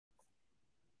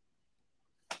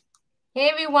Hey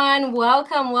everyone,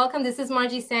 welcome. This is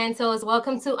Margie Santos.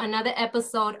 Welcome to another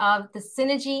episode of the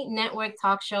Synergy Network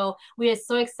Talk Show. We are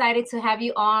so excited to have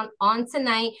you on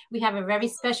tonight. We have a very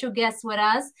special guest with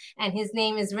us, and his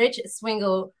name is Rich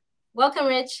Swingle. Welcome,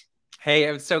 Rich. Hey,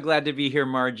 I'm so glad to be here,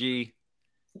 Margie.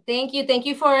 Thank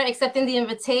you for accepting the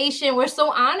invitation. We're so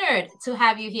honored to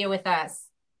have you here with us.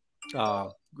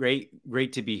 Oh, great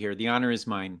to be here. The honor is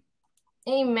mine.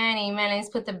 Amen. Let's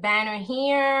put the banner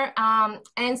here.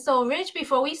 And so, Rich,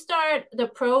 before we start the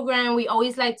program, we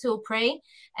always like to pray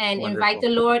and invite Wonderful.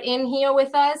 the Lord in here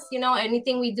with us. You know,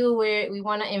 anything we do, we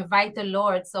want to invite the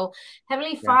Lord. So,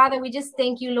 Heavenly Yeah. Father, we just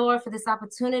thank you, Lord, for this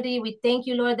opportunity. We thank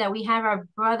you, Lord, that we have our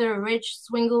brother Rich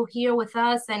Swingle here with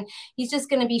us, and he's just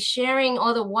going to be sharing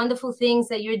all the wonderful things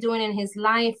that you're doing in his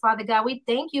life, Father God. We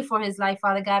thank you for his life,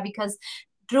 Father God, because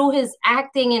through his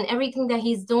acting and everything that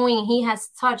he's doing, he has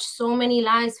touched so many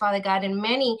lives, Father God, and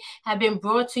many have been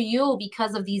brought to you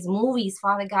because of these movies,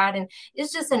 Father God. And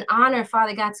it's just an honor,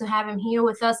 Father God, to have him here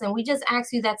with us. And we just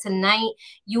ask you that tonight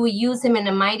you would use him in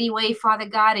a mighty way, Father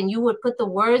God, and you would put the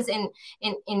words in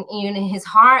his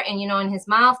heart and, in his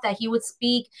mouth, that he would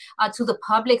speak to the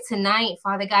public tonight,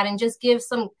 Father God, and just give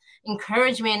some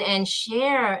encouragement and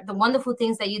share the wonderful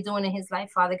things that you're doing in his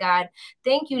life, Father God.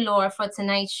 Thank you, Lord, for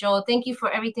tonight's show. Thank you for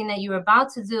everything that you're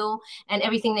about to do and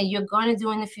everything that you're going to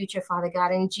do in the future, Father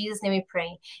God. In Jesus' name we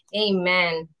pray.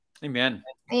 Amen. Amen.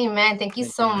 Amen. Thank you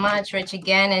so much, Rich,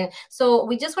 again. And so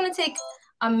we just want to take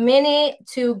a minute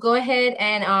to go ahead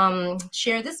and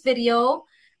share this video.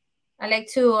 I like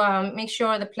to make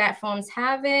sure the platforms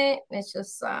have it. Let's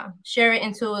just share it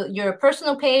into your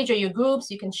personal page or your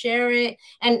groups. You can share it.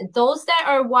 And those that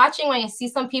are watching, when you see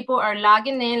some people are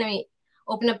logging in, let me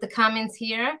open up the comments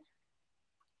here.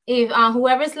 If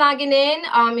whoever's logging in,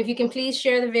 if you can please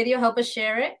share the video, help us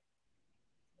share it.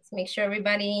 Let's make sure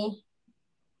everybody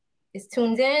is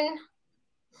tuned in.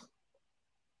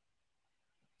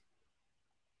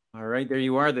 All right, there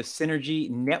you are, the Synergy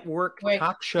Network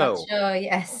Talk Show.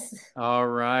 Yes. All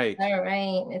right. All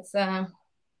right. It's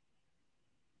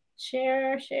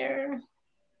share.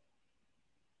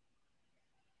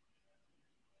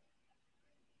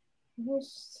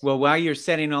 Well, while you're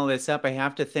setting all this up, I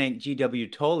have to thank G.W.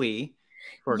 Tolley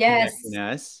for connecting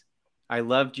us. I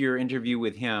loved your interview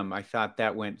with him. I thought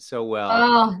that went so well.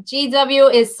 Oh,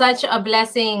 GW is such a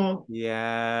blessing.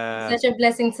 Yeah. Such a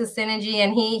blessing to Synergy.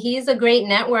 And he's a great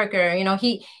networker.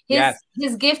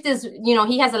 His gift is,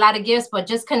 he has a lot of gifts, but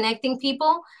just connecting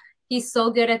people, he's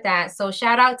so good at that. So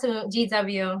shout out to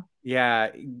GW.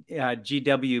 Yeah.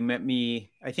 GW met me,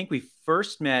 I think we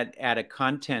first met at a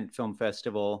content film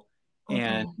festival.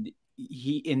 Okay.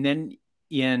 And then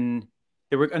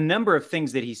there were a number of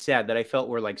things that he said that I felt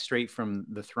were like straight from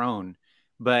the throne.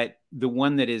 But the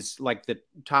one that is like the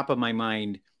top of my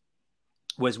mind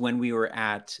was when we were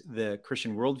at the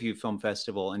Christian Worldview Film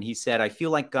Festival. And he said, I feel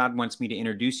like God wants me to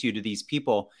introduce you to these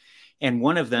people. And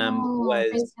one of them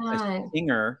was a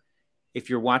singer. If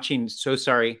you're watching, so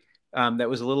sorry. That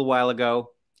was a little while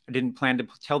ago. I didn't plan to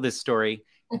tell this story,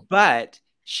 but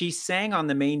she sang on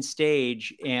the main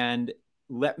stage and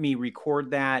let me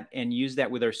record that and use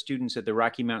that with our students at the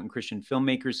Rocky Mountain Christian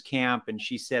Filmmakers Camp. And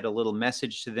she said a little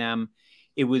message to them.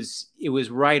 It was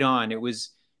right on.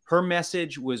 Her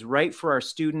message was right for our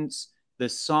students. The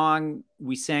song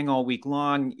we sang all week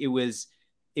long, it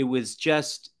was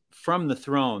just from the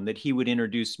throne that he would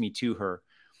introduce me to her.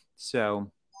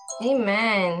 So,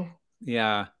 amen.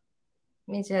 Yeah.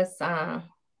 Let me just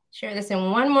share this in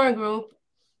one more group.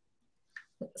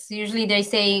 So usually they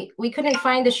say, we couldn't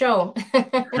find the show.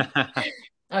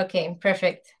 Okay,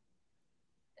 perfect.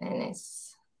 And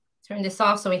let's turn this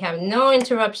off so we have no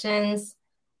interruptions.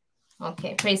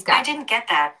 Okay, praise God. I didn't get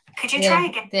that. Could you try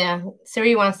again? Yeah,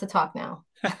 Siri wants to talk now.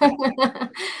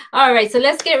 All right, so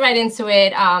let's get right into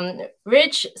it.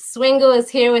 Rich Swingle is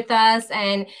here with us,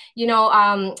 and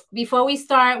before we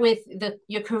start with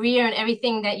your career and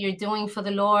everything that you're doing for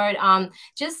the Lord,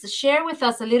 just share with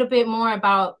us a little bit more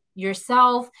about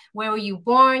yourself. Where were you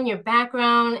born, your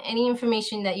background, any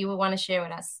information that you would want to share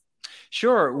with us?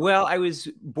 Sure. Well, I was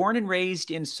born and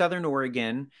raised in Southern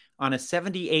Oregon on a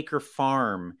 70-acre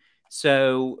farm.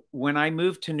 So when I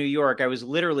moved to New York, I was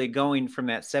literally going from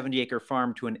that 70-acre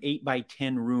farm to an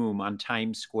 8x10 room on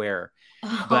Times Square.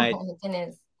 Oh,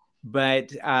 goodness.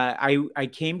 But I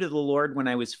came to the Lord when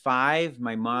I was 5.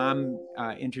 My mom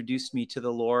introduced me to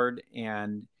the Lord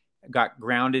and got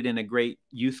grounded in a great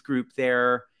youth group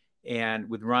there, and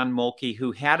with Ron Mulkey,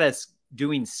 who had us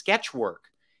doing sketch work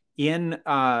in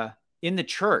the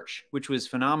church, which was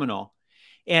phenomenal.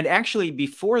 And actually,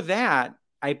 before that,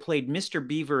 I played Mr.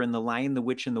 Beaver in The Lion, the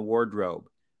Witch, and the Wardrobe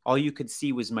all you could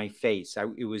see was my face.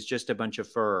 It was just a bunch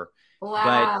of fur.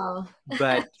 Wow.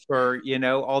 But for, you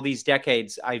know, all these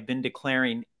decades, I've been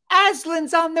declaring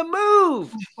Aslan's on the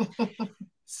move.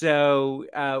 So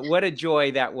what a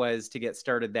joy that was to get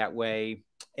started that way.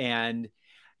 And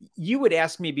you would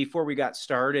ask me before we got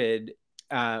started,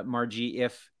 Margie,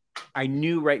 if I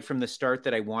knew right from the start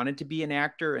that I wanted to be an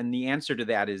actor. And the answer to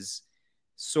that is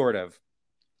sort of.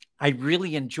 I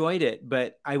really enjoyed it,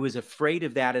 but I was afraid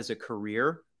of that as a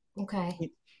career. Okay.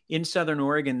 In Southern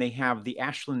Oregon, they have the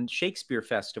Ashland Shakespeare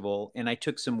Festival, and I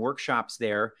took some workshops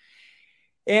there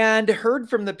and heard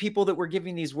from the people that were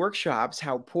giving these workshops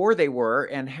how poor they were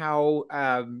and how,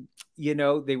 you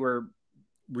know, they were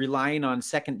relying on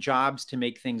second jobs to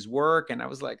make things work. And I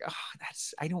was like, oh,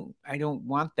 I don't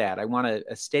want that. I want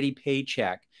a steady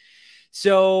paycheck.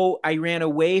 So I ran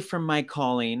away from my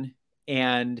calling,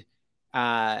 and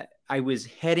I was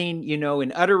heading, you know,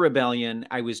 in utter rebellion.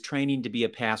 I was training to be a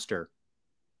pastor.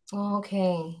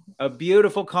 Okay. A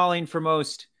beautiful calling for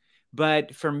most.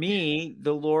 But for me,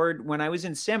 the Lord, when I was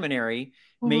in seminary,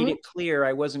 made it clear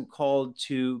I wasn't called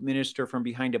to minister from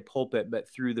behind a pulpit, but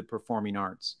through the performing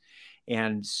arts.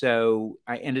 And so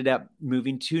I ended up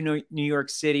moving to New York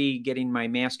City, getting my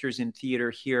master's in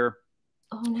theater here.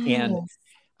 Oh, nice. And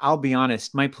I'll be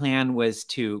honest, my plan was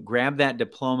to grab that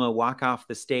diploma, walk off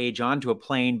the stage onto a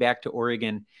plane back to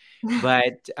Oregon.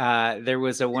 But there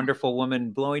was a wonderful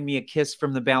woman blowing me a kiss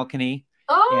from the balcony.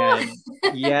 Oh,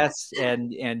 and yes.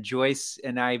 And Joyce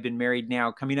and I have been married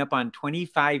now coming up on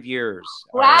 25 years.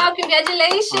 Wow.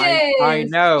 Congratulations. I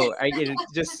know. It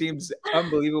just seems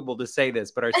unbelievable to say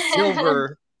this, but our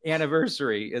silver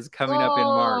anniversary is coming up in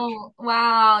March.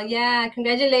 Wow. Yeah.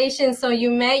 Congratulations. So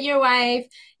you met your wife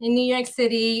in New York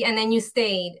City and then you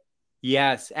stayed.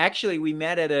 Yes. Actually, we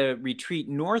met at a retreat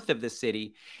north of the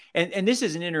city. And this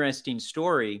is an interesting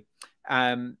story.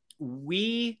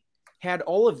 We had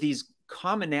all of these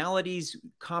commonalities,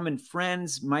 common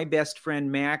friends. My best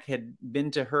friend, Mac, had been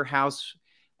to her house.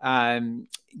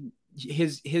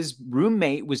 His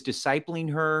roommate was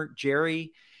discipling her,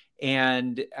 Jerry,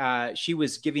 and she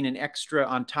was giving an extra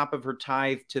on top of her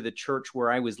tithe to the church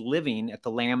where I was living at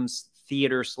the Lambs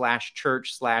Theater /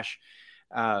 church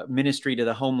 / ministry to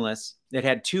the homeless that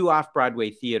had 2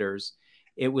 off-Broadway theaters.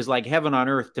 It was like heaven on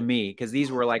earth to me because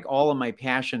these were like all of my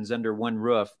passions under one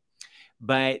roof.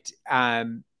 But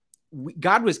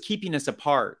God was keeping us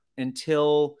apart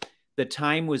until the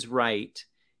time was right.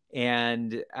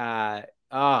 And how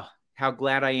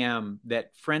glad I am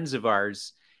that friends of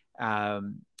ours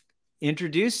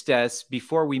introduced us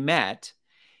before we met.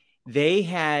 They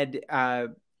had,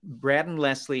 Brad and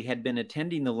Leslie had been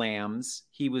attending the Lambs.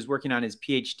 He was working on his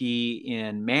PhD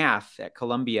in math at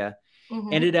Columbia,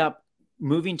 ended up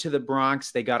moving to the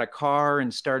Bronx. They got a car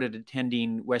and started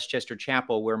attending Westchester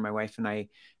Chapel, where my wife and I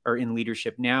are in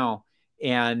leadership now.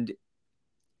 And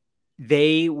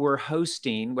they were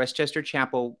hosting, Westchester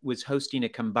Chapel was hosting a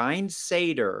combined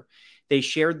Seder. They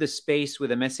shared the space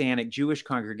with a Messianic Jewish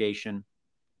congregation.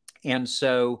 And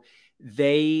so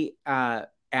they,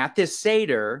 at this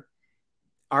Seder,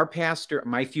 our pastor,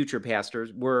 my future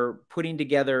pastors, were putting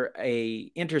together a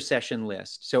intercession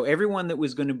list. So everyone that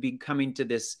was going to be coming to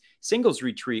this singles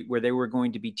retreat where they were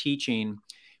going to be teaching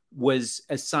was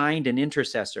assigned an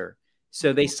intercessor.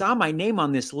 So they saw my name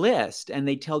on this list and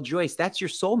they tell Joyce, that's your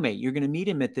soulmate. You're going to meet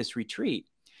him at this retreat.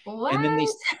 What? And then they,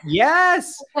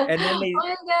 yes. And then they, oh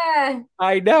my God.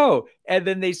 I know. And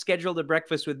then they scheduled a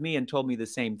breakfast with me and told me the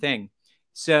same thing.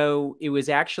 So it was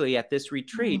actually at this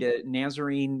retreat, a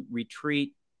Nazarene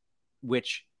retreat,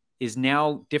 which is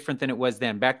now different than it was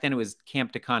then. Back then it was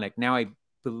Camp Taconic. Now I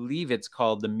believe it's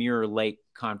called the Mirror Lake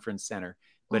Conference Center,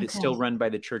 but it's still run by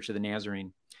the Church of the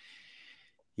Nazarene.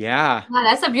 Yeah. Wow,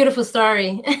 that's a beautiful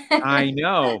story. I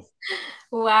know.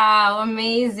 Wow,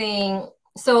 amazing.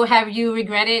 So have you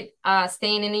regretted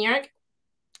staying in New York?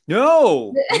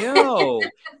 No, no.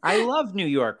 I love New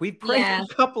York. We prayed a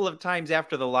couple of times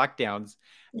after the lockdowns.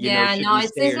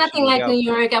 It's nothing like New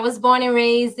York. I was born and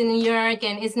raised in New York,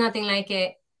 and it's nothing like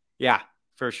it. Yeah,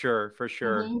 for sure, for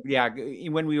sure. Yeah,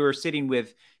 when we were sitting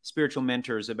with spiritual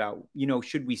mentors about,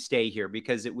 should we stay here?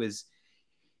 Because it was,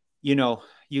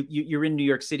 you're in New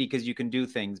York City because you can do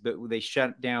things, but they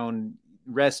shut down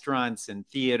restaurants and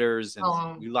theaters,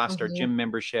 and we lost our gym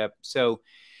membership.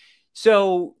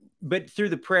 But through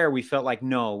the prayer, we felt like,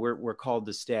 no, we're called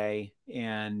to stay.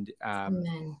 And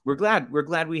we're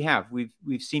glad we have. We've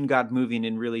seen God moving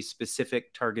in really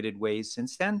specific, targeted ways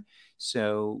since then.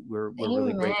 So we're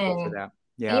really grateful for that.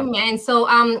 Yeah. Amen.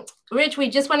 So, Rich, we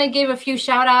just want to give a few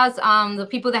shout outs. The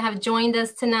people that have joined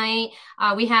us tonight.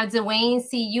 We have Dwayne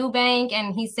C. Eubank,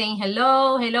 and he's saying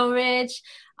hello. Hello, Rich.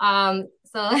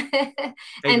 So, Hey,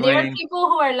 and there are Dwayne. people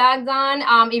who are logged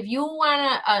on. If you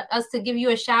want us to give you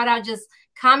a shout out, just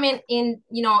comment in,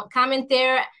 comment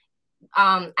there.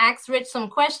 Ask Rich some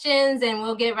questions and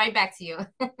we'll get right back to you.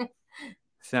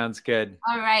 Sounds good.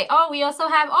 All right. Oh, we also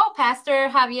have, Pastor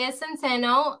Javier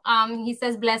Centeno. He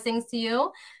says blessings to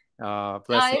you.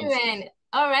 Blessings. Amen.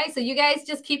 All right. So you guys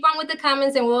just keep on with the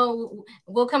comments and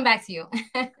we'll come back to you.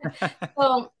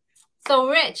 So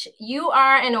Rich, you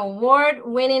are an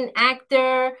award-winning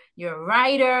actor, you're a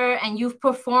writer, and you've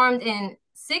performed in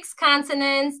 6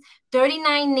 continents,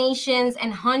 39 nations,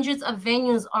 and hundreds of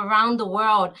venues around the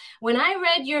world. When I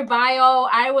read your bio,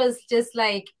 I was just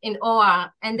like in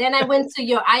awe. And then I went to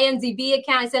your IMDb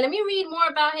account. I said, let me read more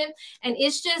about him. And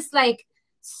it's just like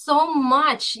so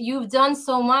much. You've done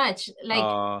so much.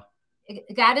 Like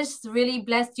God has really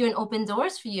blessed you and opened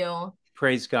doors for you.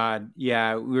 Praise God.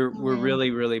 Yeah, we're really,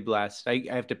 really blessed. I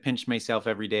have to pinch myself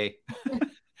every day.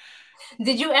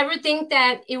 Did you ever think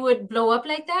that it would blow up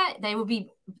like that? That it would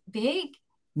be big?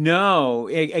 No.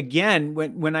 Again,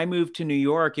 when I moved to New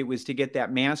York, it was to get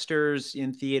that master's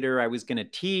in theater. I was going to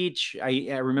teach.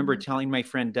 I remember telling my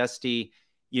friend Dusty,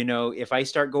 if I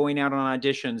start going out on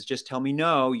auditions, just tell me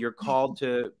no, you're called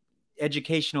to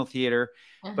educational theater.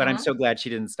 But I'm so glad she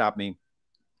didn't stop me.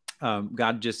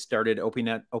 God just started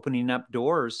opening up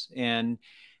doors, and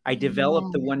I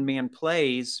developed the one-man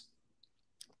plays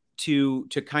to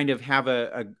kind of have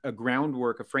a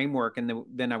groundwork, a framework, and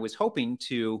then I was hoping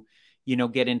to,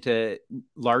 get into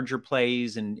larger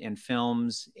plays and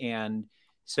films, and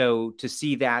so to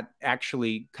see that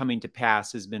actually coming to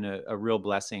pass has been a real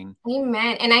blessing.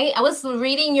 Amen. And I was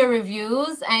reading your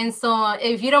reviews, and so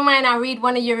if you don't mind, I'll read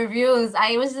one of your reviews.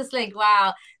 I was just like,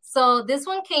 wow. So this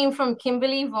one came from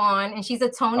Kimberly Vaughn, and she's a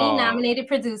Tony-nominated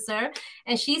producer.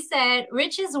 And she said,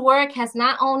 Rich's work has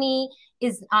not only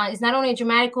a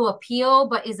dramatical appeal,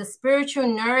 but is a spiritual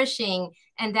nourishing.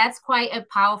 And that's quite a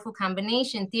powerful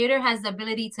combination. Theater has the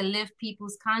ability to lift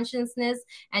people's consciousness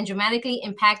and dramatically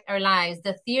impact our lives.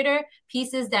 The theater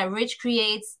pieces that Rich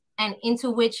creates and into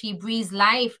which he breathes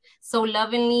life so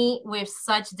lovingly with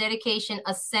such dedication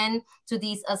ascend to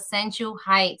these essential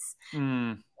heights.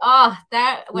 Oh,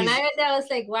 when I read that, I was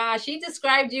like, wow, she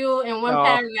described you in one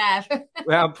paragraph.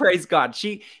 Well, praise God.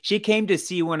 She came to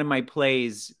see one of my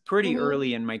plays pretty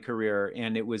early in my career,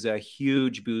 and it was a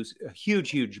huge boost, a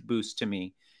huge boost to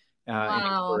me. And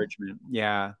encouragement.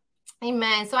 Yeah.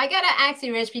 Amen. So I got to ask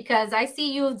you, Rich, because I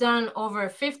see you've done over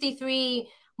 53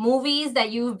 movies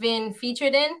that you've been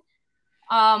featured in.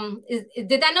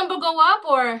 Did that number go up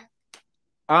or?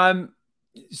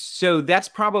 So that's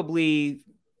probably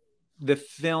the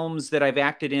films that I've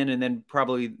acted in, and then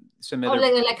probably some other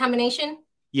like combination.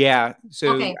 Yeah.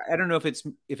 So I don't know if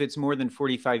it's more than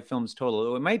 45 films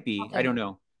total. It might be. I don't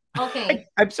know. Okay.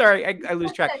 I'm sorry. I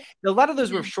lose track. A lot of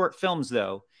those were short films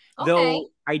though. Though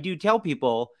I do tell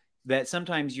people that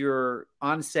sometimes you're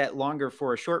on set longer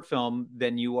for a short film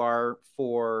than you are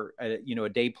for a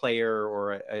day player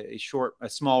or a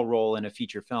small role in a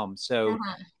feature film. So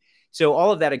so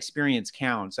all of that experience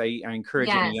counts. I encourage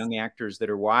any young actors that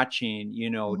are watching,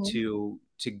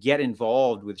 to get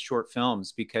involved with short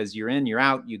films, because you're in, you're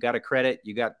out, you got a credit,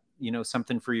 you got,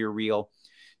 something for your reel.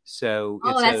 So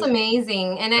that's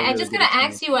amazing. And I just gotta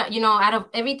ask you, out of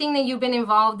everything that you've been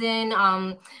involved in,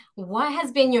 what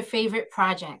has been your favorite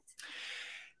project?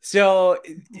 So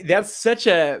that's such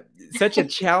a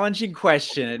challenging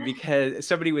question, because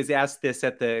somebody was asked this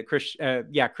at the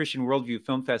Christian Worldview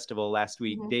Film Festival last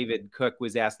week. David Cook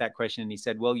was asked that question, and he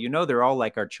said, well, they're all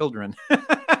like our children.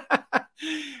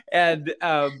 And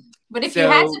but if you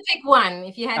had to pick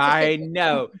one, I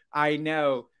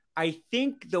know. I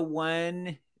think the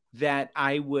one that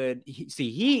I would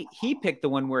see, he picked the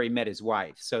one where he met his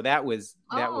wife. So that was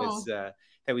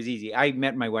easy. I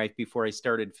met my wife before I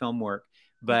started film work.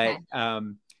 But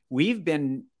we've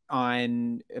been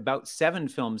on about 7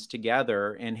 films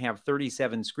together and have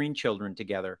 37 screen children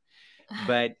together.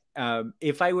 But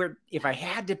if I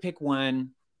had to pick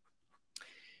one,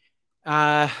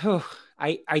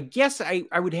 I guess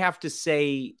I would have to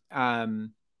say, my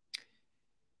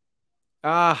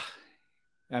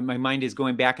mind is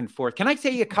going back and forth. Can I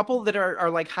tell you a couple that are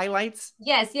like highlights?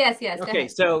 Yes. Okay,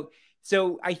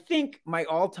 so I think my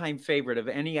all-time favorite of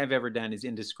any I've ever done is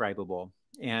Indescribable.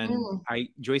 And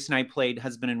Joyce and I played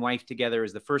husband and wife together. It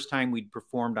was the first time we'd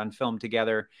performed on film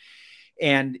together.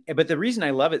 But the reason I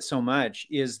love it so much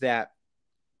is that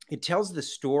it tells the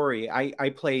story. I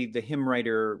play the hymn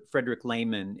writer, Frederick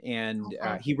Lehman, and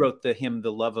he wrote the hymn,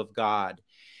 The Love of God.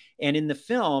 And in the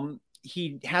film,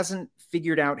 he hasn't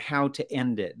figured out how to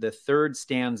end it. The third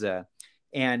stanza,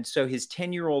 And so his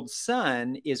 10-year-old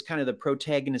son is kind of the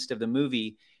protagonist of the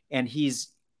movie. And he's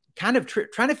kind of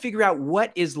trying to figure out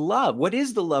what is love? What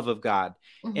is the love of God?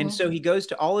 And so he goes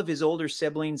to all of his older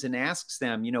siblings and asks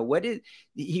them, you know,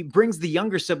 he brings the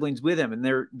younger siblings with him, and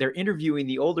they're interviewing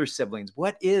the older siblings.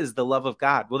 What is the love of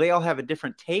God? Well, they all have a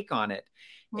different take on it.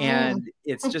 And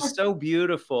it's just so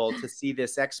beautiful to see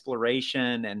this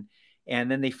exploration.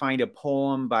 And then they find a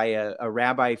poem by a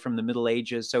rabbi from the Middle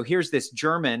Ages. So here's this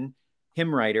German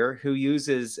hymn writer who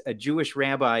uses a Jewish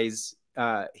rabbi's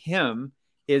hymn,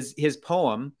 his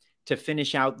poem, to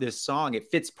finish out this song.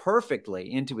 It fits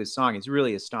perfectly into his song. It's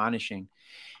really astonishing.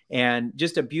 And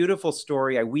just a beautiful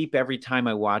story. I weep every time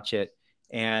I watch it.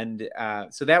 And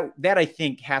so that I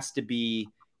think has to be,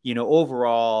 you know,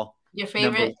 overall your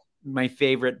favorite. My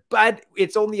favorite, but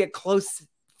it's only a close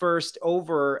first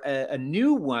over a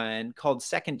new one called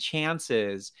Second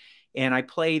Chances. And I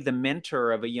play the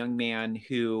mentor of a young man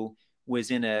who was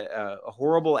in a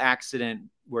horrible accident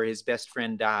where his best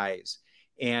friend dies.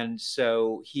 And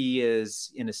so he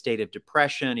is in a state of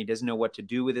depression. He doesn't know what to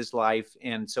do with his life.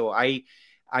 And so I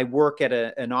work at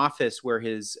an office where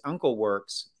his uncle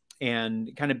works, and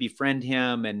kind of befriend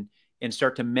him and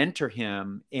start to mentor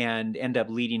him and end up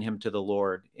leading him to the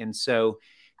Lord. And so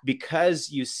because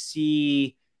you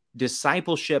see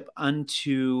discipleship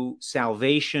unto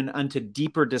salvation, unto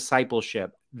deeper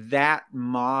discipleship, that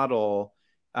model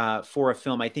for a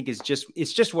film, I think it's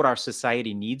just what our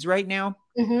society needs right now.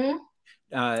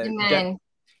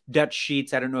 Dutch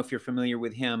Sheets, I don't know if you're familiar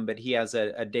with him, but he has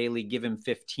a daily Give Him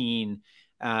 15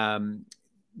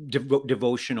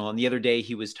 devotional. And the other day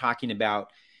he was talking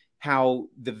about how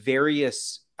the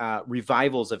various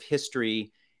revivals of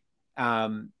history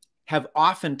have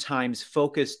oftentimes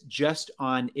focused just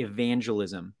on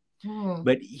evangelism.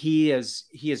 But he is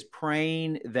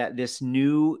praying that this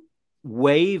new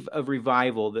wave of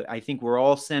revival that I think we're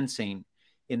all sensing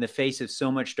in the face of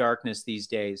so much darkness these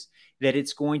days, that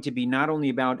it's going to be not only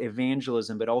about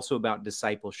evangelism, but also about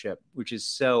discipleship, which is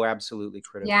so absolutely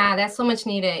critical. Yeah, that's so much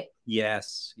needed.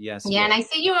 Yes. Yeah, and I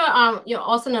see you're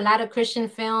also in a lot of Christian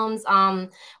films.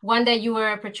 One that you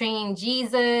were portraying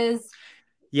Jesus.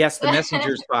 Yes, The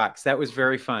Messenger's Box. That was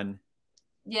very fun.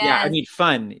 Yes. Yeah, I mean,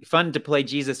 fun to play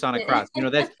Jesus on a cross. You know,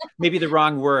 that's maybe the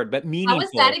wrong word, but meaningful. How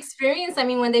was that experience? I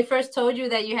mean, when they first told you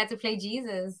that you had to play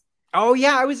Jesus? Oh,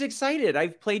 yeah, I was excited.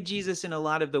 I've played Jesus in a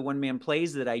lot of the one-man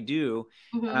plays that I do,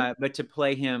 but to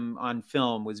play him on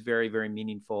film was very, very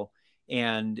meaningful.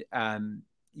 And,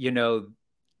 you know,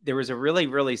 there was a really,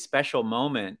 really special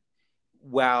moment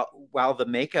while the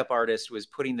makeup artist was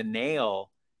putting the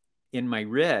nail in my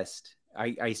wrist.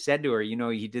 I said to her, you know,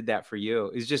 he did that for you.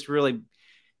 It was just really,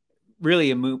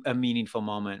 really a meaningful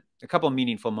moment, a couple of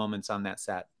meaningful moments on that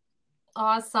set.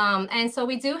 Awesome. And so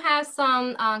we do have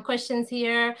some questions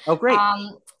here. Oh, great.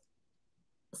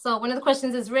 So one of the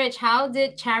questions is, Rich, how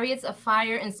did Chariots of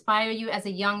Fire inspire you as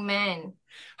a young man?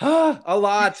 A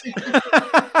lot.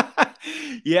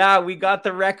 Yeah, we got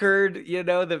the record, you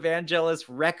know, the Vangelis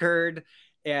record,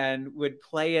 and would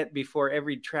play it before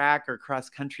every track or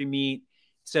cross-country meet.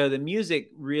 So the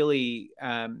music really,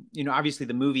 you know, obviously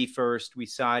the movie first, we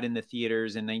saw it in the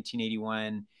theaters in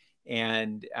 1981.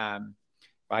 And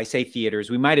I say theaters,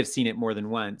 we might have seen it more than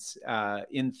once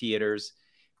in theaters,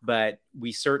 but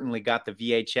we certainly got the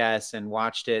VHS and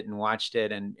watched it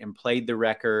and played the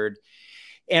record.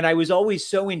 And I was always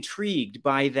so intrigued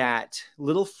by that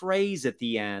little phrase at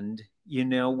the end, you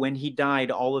know, when he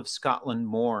died, all of Scotland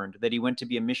mourned, that he went to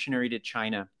be a missionary to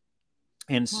China.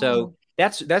 And so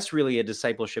that's really a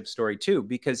discipleship story too,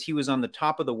 because he was on the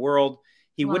top of the world.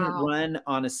 He wouldn't run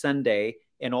on a Sunday,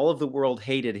 and all of the world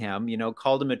hated him, you know,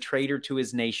 called him a traitor to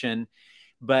his nation.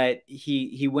 But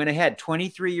he went ahead,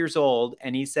 23 years old,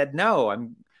 and he said, no,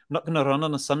 I'm not going to run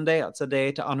on a Sunday. It's a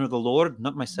day to honor the Lord,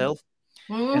 not myself.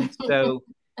 And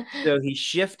so he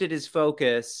shifted his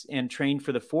focus and trained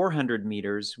for the 400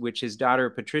 meters, which his daughter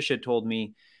Patricia told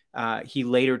me he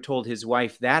later told his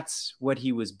wife that's what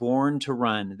he was born to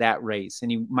run, that race.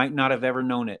 And he might not have ever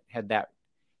known it had that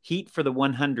heat for the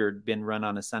 100 been run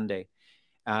on a Sunday.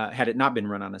 Had it not been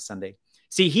run on a Sunday.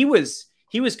 See, he was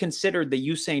considered the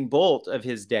Usain Bolt of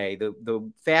his day,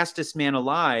 the fastest man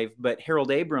alive, but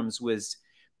Harold Abrams was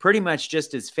pretty much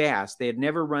just as fast. They had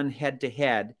never run head to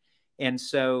head. And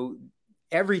so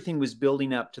everything was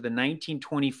building up to the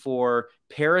 1924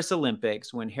 Paris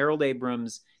Olympics, when Harold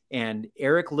Abrams and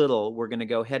Eric Liddell were going to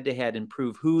go head to head and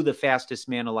prove who the fastest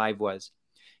man alive was.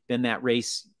 Then that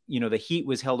race, you know, the heat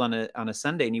was held on a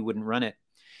Sunday and he wouldn't run it.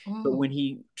 But when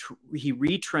he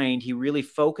retrained, he really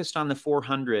focused on the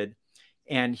 400,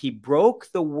 and he broke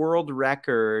the world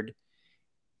record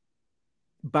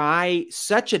by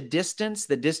such a distance.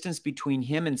 The distance between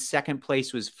him and second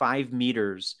place was 5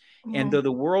 meters. And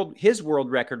though his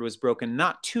world record was broken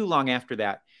not too long after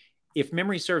that, if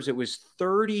memory serves, it was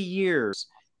 30 years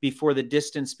before the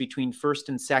distance between first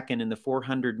and second in the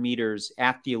 400 meters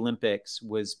at the Olympics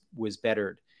was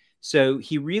bettered. So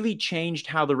he really changed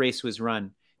how the race was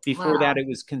run. Before that, it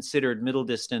was considered middle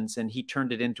distance, and he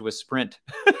turned it into a sprint.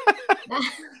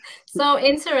 So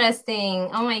interesting.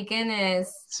 Oh my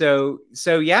goodness. So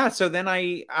then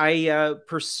I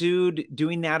pursued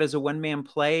doing that as a one-man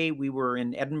play. We were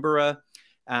in Edinburgh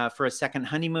for a second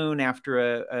honeymoon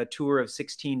after a tour of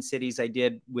 16 cities I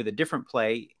did with a different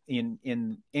play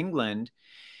in England.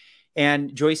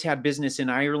 And Joyce had business in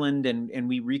Ireland, and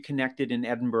we reconnected in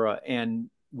Edinburgh. And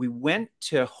we went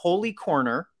to Holy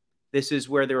Corner. This is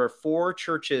where there are 4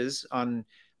 churches on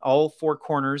all 4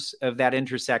 corners of that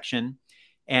intersection.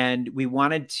 And we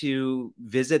wanted to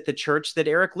visit the church that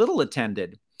Eric Liddell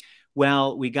attended.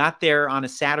 Well, we got there on a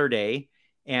Saturday,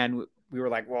 and we were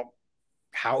like, well,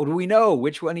 how do we know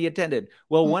which one he attended?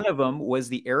 Well, one of them was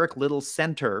the Eric Liddell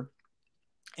Center.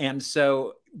 And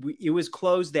so it was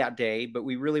closed that day, but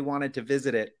we really wanted to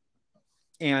visit it.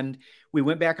 And we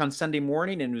went back on Sunday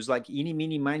morning, and it was like, eeny,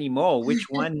 meeny, miny, mo, which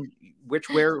one,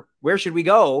 where should we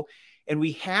go? And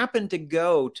we happened to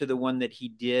go to the one that he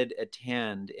did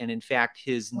attend. And in fact,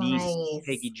 his niece,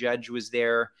 Peggy Judge, was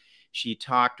there. She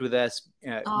talked with us,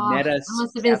 met us. It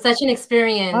must have been such an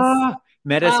experience.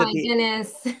 Met us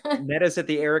at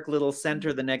the Eric Liddell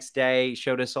Center the next day,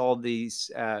 showed us all these,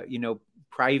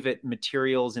 private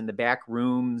materials in the back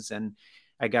rooms. And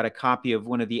I got a copy of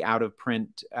one of the out of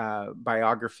print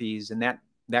biographies, and that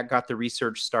got the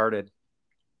research started.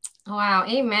 Wow.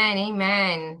 Amen.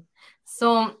 Amen.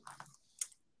 So,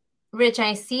 Rich,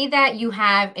 I see that you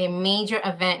have a major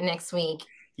event next week.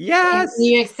 Yes. In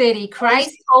New York City.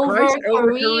 Christ over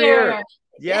career.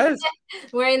 Yes.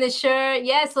 Wearing the shirt.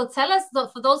 Yes. So tell us,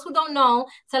 for those who don't know,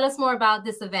 tell us more about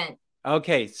this event.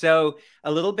 Okay. So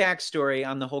a little backstory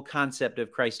on the whole concept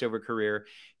of Christ over career.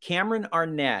 Cameron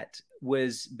Arnett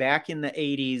was back in the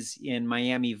 80s in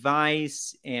Miami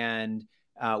Vice and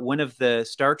one of the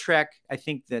Star Trek, I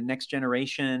think the Next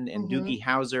Generation, and Doogie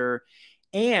Howser.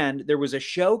 And there was a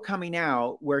show coming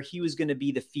out where he was going to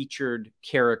be the featured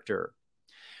character.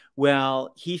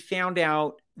 Well, he found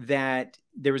out that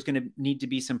there was going to need to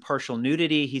be some partial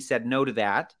nudity. He said no to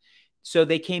that. So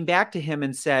they came back to him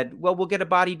and said, well, we'll get a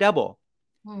body double.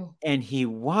 And he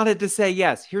wanted to say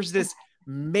yes. Here's this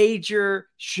major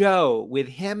show with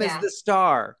him as the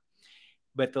star.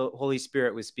 But the Holy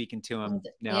Spirit was speaking to him.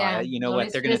 No, you know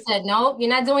what? They're going to said, no, you're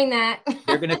not doing that.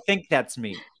 They're going to think that's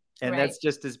me. And that's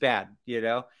just as bad,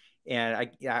 and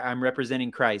I'm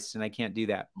representing Christ, and I can't do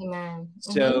that. Amen.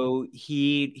 So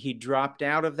he dropped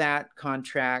out of that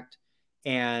contract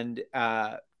and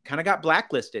kind of got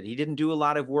blacklisted. He didn't do a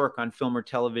lot of work on film or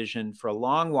television for a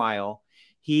long while.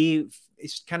 He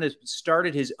kind of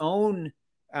started his own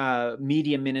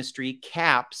media ministry,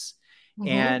 CAPS,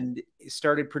 and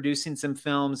started producing some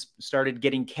films, started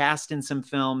getting cast in some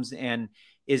films, and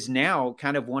is now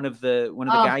kind of one of the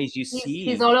guys you see.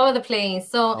 He's all over the place.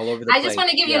 So I just want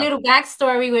to give you a little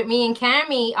backstory with me and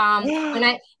Cami.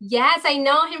 I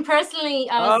know him personally.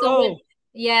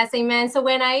 Yes, amen. So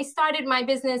when I started my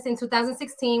business in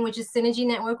 2016, which is Synergy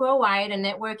Network Worldwide, a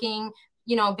networking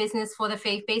business for the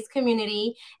faith-based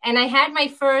community. And I had my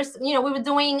first, we were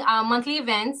doing monthly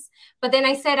events, but then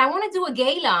I said, I want to do a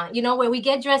gala, where we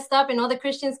get dressed up and all the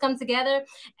Christians come together.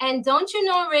 And don't you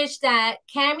know, Rich, that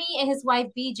Cami and his wife,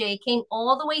 BJ, came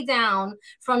all the way down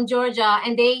from Georgia,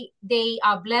 and they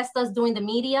blessed us doing the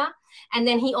media. And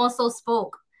then he also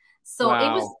spoke. So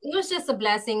it was just a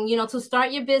blessing, to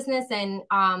start your business and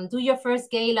do your first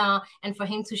gala, and for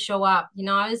him to show up.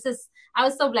 I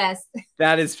was so blessed.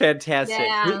 That is fantastic.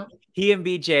 Yeah. He and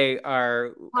BJ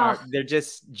are they're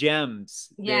just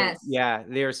gems. Yes.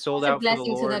 They're sold out. It's a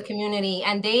blessing to the community,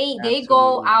 and they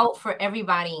go out for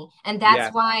everybody, and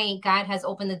that's why God has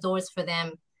opened the doors for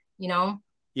them.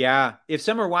 Yeah. If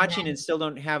some are watching and still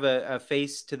don't have a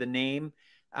face to the name.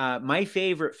 My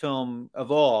favorite film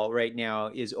of all right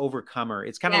now is Overcomer.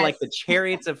 It's kind of like the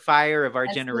Chariots of Fire of our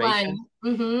generation.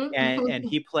 And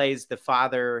he plays the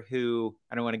father who,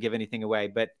 I don't want to give anything away,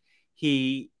 but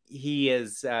he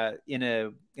is in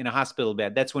a hospital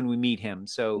bed. That's when we meet him.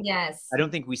 So I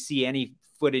don't think we see any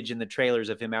footage in the trailers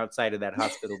of him outside of that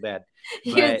hospital bed.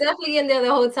 He was definitely in there the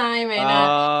whole time.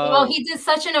 And he did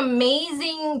such an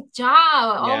amazing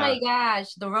job. Oh my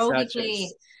gosh, the role he played.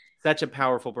 Such a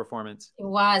powerful performance. It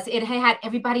was. It had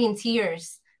everybody in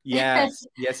tears. Yes.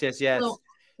 So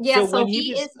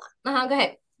he is. Go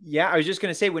ahead. Yeah, I was just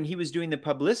going to say, when he was doing the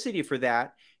publicity for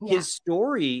that, his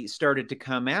story started to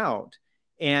come out,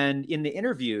 and in the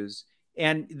interviews,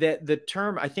 and the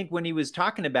term, I think when he was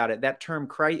talking about it, that term,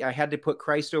 Christ, I had to put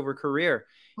Christ over career.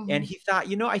 And he thought,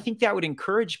 I think that would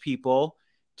encourage people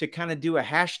to kind of do a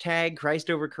hashtag Christ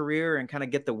over career and kind of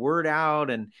get the word out.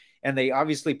 And they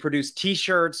obviously produced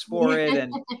t-shirts for it,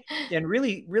 and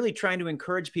really, really trying to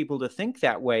encourage people to think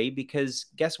that way, because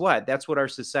guess what? That's what our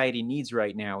society needs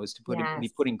right now, is to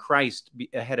be putting Christ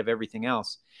ahead of everything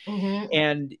else.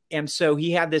 And so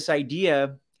he had this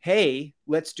idea, hey,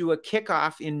 let's do a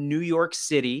kickoff in New York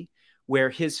City, where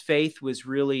his faith was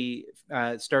really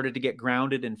started to get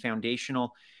grounded and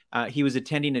foundational. He was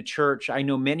attending a church. I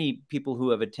know many people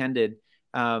who have attended.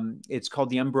 It's called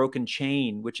the Unbroken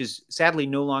Chain, which is sadly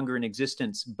no longer in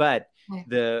existence, but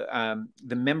the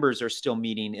members are still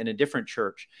meeting in a different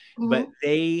church. But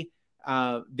they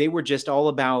were just all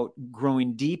about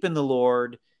growing deep in the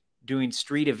Lord, doing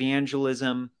street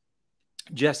evangelism,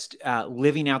 just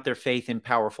living out their faith in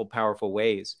powerful, powerful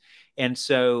ways. And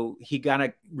so he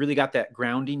really got that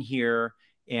grounding here,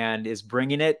 and is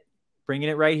bringing it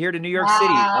right here to New York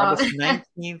City, August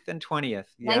 19th and 20th.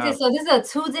 Yeah. So this is a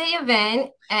 2-day event.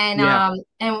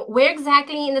 And where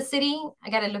exactly in the city? I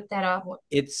got to look that up.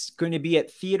 It's going to be at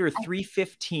Theater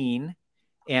 315,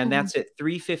 and that's at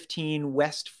 315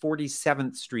 West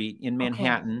 47th Street in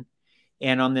Manhattan.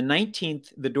 And on the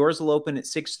 19th, the doors will open at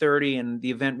 6:30 and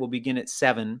the event will begin at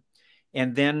 7.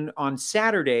 And then on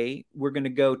Saturday, we're going to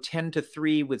go 10 to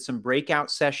 3 with some breakout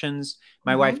sessions.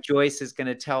 My wife, Joyce, is going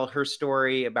to tell her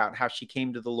story about how she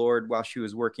came to the Lord while she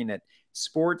was working at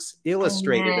Sports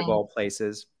Illustrated, of all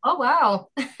places. Oh, wow.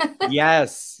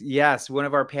 Yes. One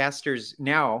of our pastors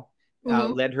now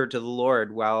led her to the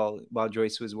Lord while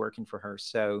Joyce was working for her.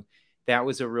 So that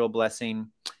was a real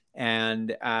blessing.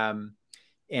 And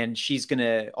she's going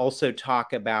to also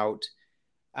talk about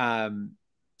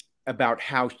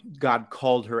how God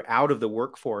called her out of the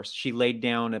workforce. She laid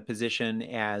down a position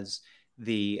as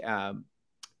the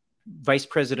vice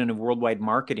president of worldwide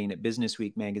marketing at Business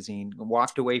Week magazine,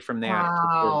 walked away from that to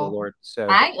serve the Lord. So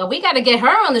we got to get her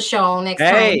on the show next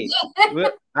time.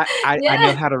 I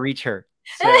know how to reach her.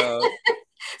 So,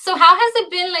 so how has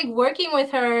it been like working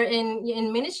with her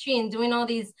in ministry and doing all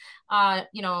these,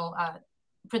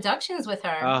 productions with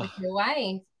her, with your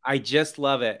wife? I just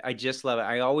love it.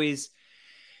 I always,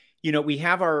 we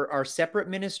have our separate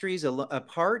ministries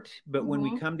apart, but when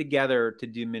we come together to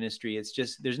do ministry, it's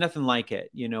just, there's nothing like it.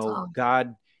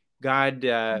 God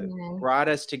brought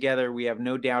us together. We have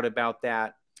no doubt about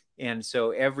that. And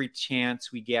so every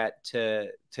chance we get to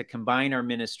combine our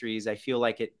ministries, I feel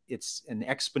like it's an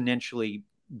exponentially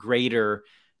greater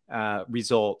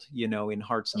result, in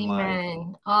hearts and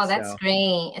lives. Oh, that's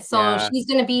great. So she's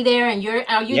going to be there, and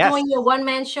are you doing your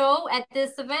one-man show at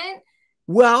this event?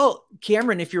 Well,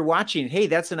 Cameron, if you're watching, hey,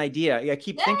 that's an idea. I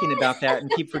keep thinking about that and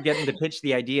keep forgetting to pitch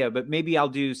the idea, but maybe I'll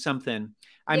do something.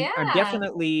 I'm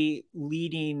definitely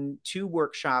leading 2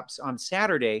 workshops on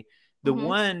Saturday. The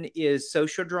one is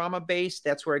sociodrama based.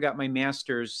 That's where I got my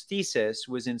master's thesis,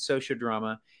 was in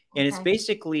sociodrama. And it's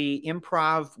basically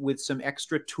improv with some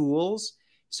extra tools.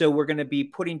 So we're going to be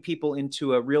putting people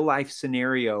into a real life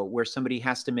scenario where somebody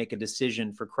has to make a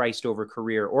decision for Christ over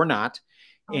career or not.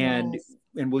 And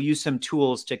we'll use some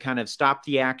tools to kind of stop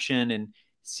the action and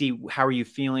see, how are you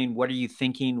feeling? What are you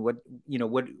thinking? What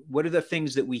are the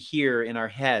things that we hear in our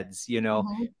heads,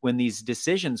 when these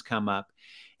decisions come up?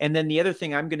 And then the other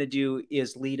thing I'm going to do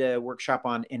is lead a workshop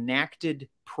on enacted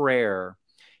prayer.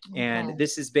 And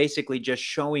this is basically just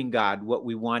showing God what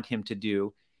we want him to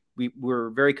do. We're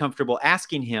very comfortable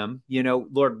asking him,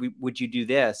 Lord, would you do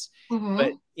this?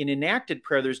 But in enacted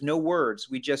prayer, there's no words.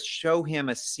 We just show him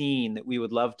a scene that we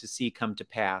would love to see come to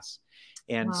pass.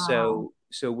 And so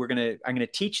I'm going to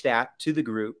teach that to the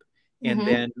group, and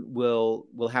then we'll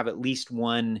have at least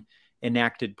one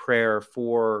enacted prayer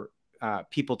for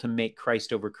people to make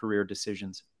Christ over career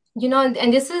decisions.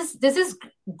 And this is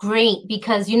great,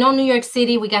 because New York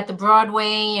City, we got the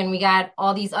Broadway and we got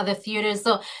all these other theaters.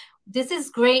 So this is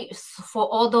great for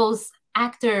all those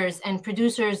actors and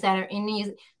producers that are in these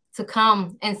to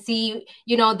come and see,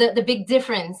 the big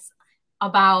difference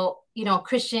about,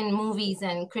 Christian movies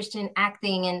and Christian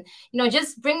acting, and,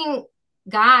 just bringing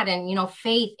God and,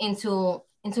 faith into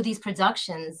these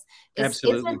productions.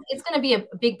 Absolutely. It's going to be a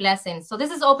big blessing. So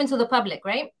this is open to the public,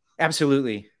 right?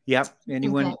 Absolutely. Yep.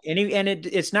 Anyone,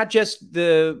 it's not just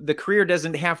the career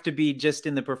doesn't have to be just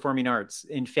in the performing arts.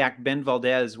 In fact, Ben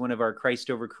Valdez, one of our Christ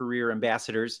over career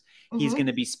ambassadors, he's going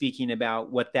to be speaking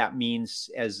about what that means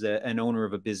as an owner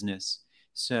of a business.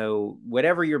 So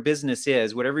whatever your business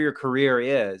is, whatever your career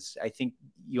is, I think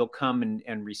you'll come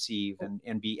and receive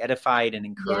and be edified and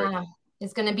encouraged. Yeah,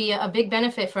 it's going to be a big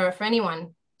benefit for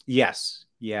anyone. Yes.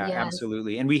 Yeah, Yes.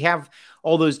 absolutely. And we have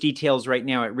all those details right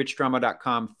now at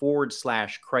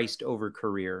richdrama.com/Christ over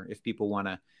career. If people want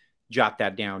to jot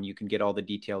that down, you can get all the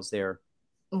details there.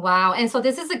 Wow. And so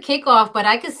this is a kickoff, but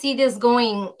I could see this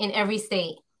going in every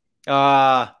state.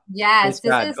 Yes,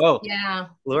 this God. is, yeah.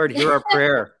 Lord, hear our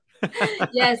prayer.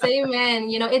 Yes,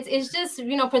 amen. You know, it's just,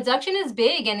 you know, production is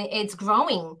big and it's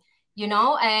growing, you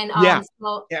know, and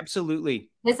so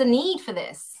absolutely. There's a need for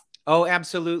this. Oh,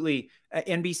 absolutely.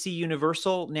 NBC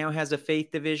Universal now has a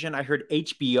faith division. I heard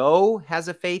HBO has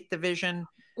a faith division.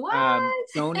 What?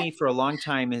 Sony for a long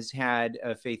time has had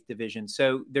a faith division.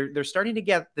 So they're starting to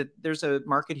get that there's a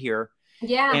market here.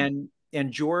 Yeah.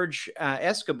 And George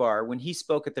Escobar, when he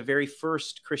spoke at the very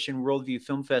first Christian Worldview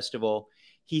Film Festival,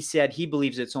 he said he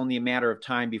believes it's only a matter of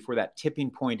time before that tipping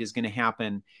point is going to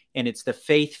happen. And it's the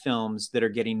faith films that are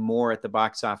getting more at the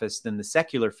box office than the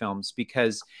secular films,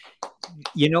 because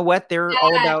you know what? They're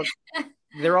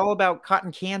all about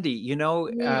cotton candy. You know,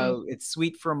 it's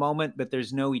sweet for a moment, but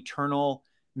there's no eternal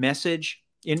message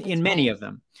in many of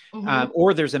them.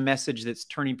 Or there's a message that's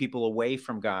turning people away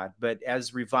from God. But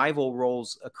as revival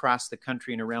rolls across the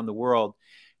country and around the world,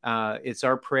 it's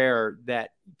our prayer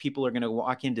that people are going to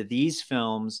walk into these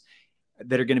films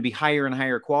that are going to be higher and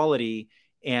higher quality,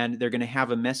 and they're going to have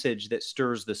a message that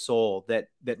stirs the soul, that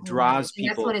draws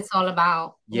people. That's what it's all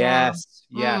about. Yes,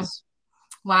 yes.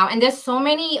 Wow. And there's so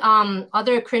many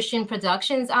other Christian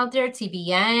productions out there,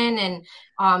 TBN,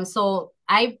 and so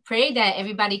I pray that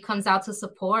everybody comes out to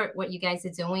support what you guys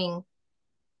are doing.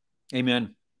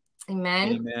 Amen.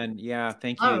 Amen. Amen. Yeah.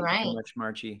 Thank you so much,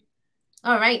 Margie.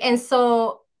 All right. And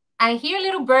so I hear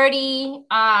little birdie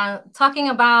talking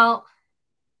about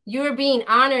you're being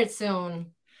honored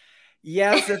soon.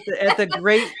 Yes, at the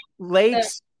Great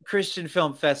Lakes Christian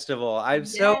Film Festival. I'm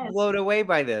so blown away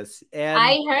by this. And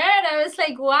I heard, I was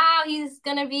like, wow, he's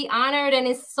gonna be honored, and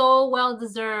it's so well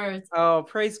deserved. Oh,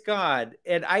 praise God.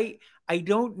 And I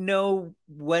don't know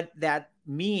what that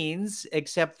means,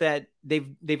 except that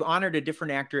they've honored a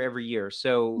different actor every year.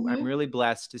 So I'm really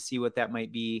blessed to see what that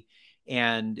might be.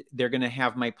 And they're going to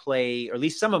have my play, or at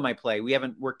least some of my play. We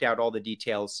haven't worked out all the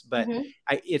details, but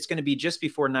it's going to be just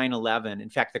before 9/11. In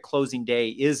fact, the closing day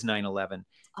is 9/11,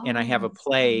 and I have a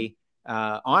play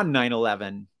on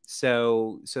 9/11.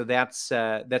 So that's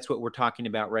what we're talking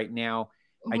about right now.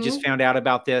 I just found out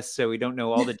about this, so we don't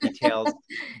know all the details.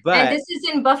 But and this is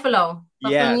in Buffalo, New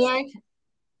York.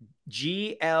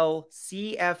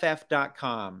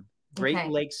 GLCFF.com, Great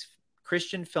Lakes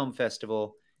Christian Film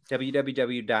Festival.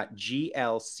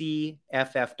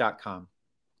 www.glcff.com.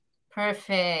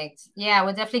 Perfect. Yeah,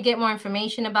 we'll definitely get more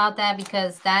information about that,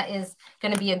 because that is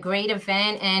going to be a great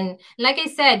event. And like I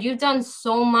said, you've done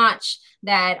so much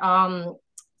that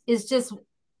is just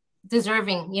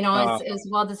deserving. You know, it's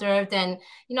well deserved, and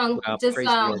you know, just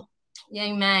yeah,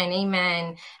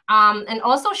 amen. And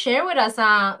also share with us.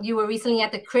 You were recently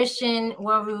at the Christian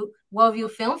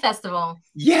Worldview Film Festival.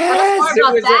 Yes,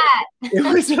 it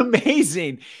was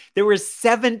amazing. There were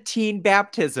 17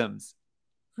 baptisms.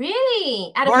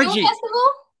 Really? At a film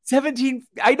festival? 17.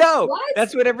 I know. What?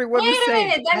 That's what everyone was saying.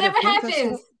 Wait a minute, that never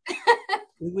happens.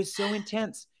 It was so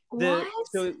intense. So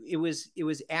it was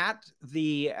at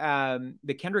the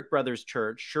Kendrick Brothers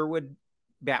Church, Sherwood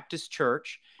Baptist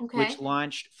Church, which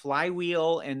launched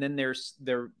Flywheel, and then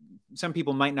some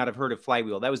people might not have heard of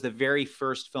Flywheel. That was the very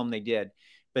first film they did.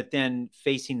 But then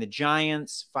Facing the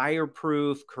Giants,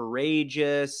 Fireproof,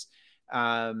 Courageous.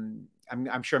 I'm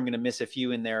sure I'm going to miss a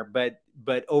few in there, but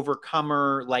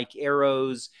Overcomer, Like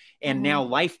Arrows, and now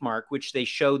Lifemark, which they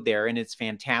showed there, and it's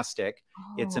fantastic.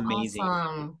 It's amazing.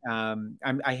 Awesome.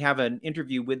 I have an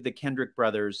interview with the Kendrick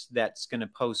Brothers that's going to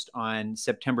post on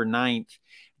September 9th.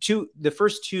 The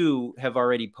first two have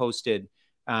already posted.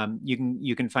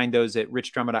 You can find those at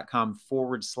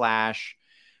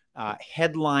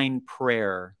richdrama.com/headline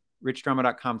prayer.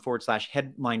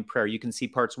 richdrama.com/headline prayer. You can see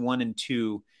parts 1 and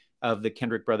 2 of the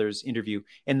Kendrick Brothers interview.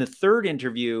 And the third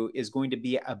interview is going to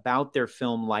be about their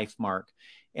film Lifemark.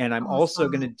 And I'm also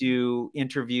going to do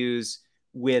interviews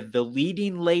with the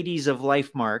leading ladies of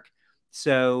Lifemark.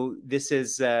 So this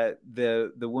is the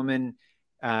woman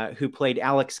who played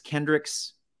Alex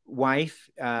Kendrick's wife.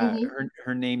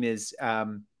 Her name is,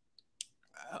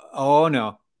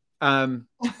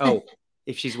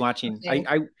 if she's watching,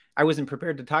 I wasn't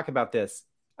prepared to talk about this.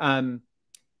 I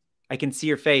can see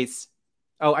her face.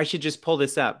 Oh, I should just pull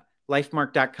this up.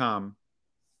 Lifemark.com.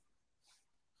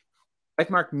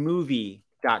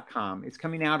 Lifemarkmovie.com. It's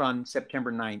coming out on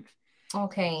September 9th.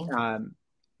 Okay.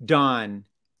 Dawn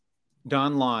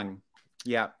Long.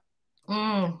 Yeah.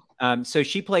 So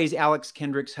she plays Alex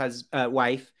Kendrick's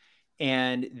wife.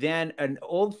 And then an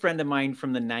old friend of mine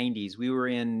from the 90s, we were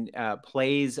in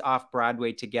plays off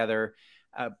Broadway together.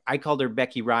 I called her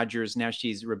Becky Rogers. Now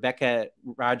she's Rebecca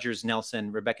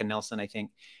Nelson, I think.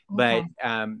 Okay.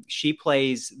 But she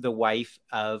plays the wife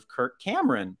of Kirk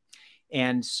Cameron.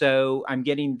 And so I'm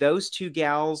getting those two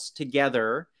gals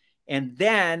together. And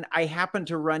then I happen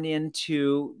to run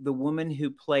into the woman who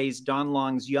plays Don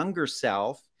Long's younger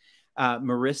self,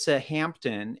 Marissa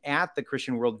Hampton, at the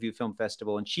Christian Worldview Film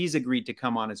Festival, and she's agreed to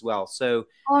come on as well. So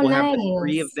we'll have the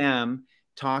three of them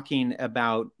talking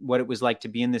about what it was like to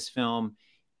be in this film.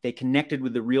 They connected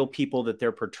with the real people that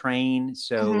they're portraying,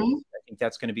 so I think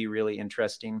that's going to be really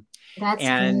interesting. That's great.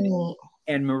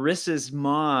 And Marissa's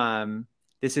mom,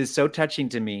 this is so touching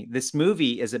to me. This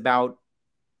movie is about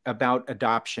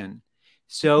adoption,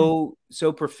 so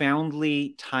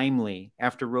profoundly timely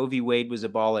after Roe v. Wade was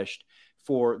abolished,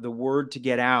 for the word to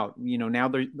get out. You know,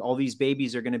 now all these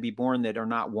babies are going to be born that are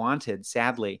not wanted,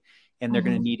 sadly, and they're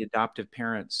going to need adoptive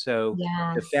parents. So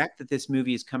the fact that this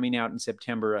movie is coming out in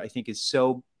September, I think, is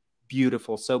so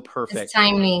beautiful, so perfect. It's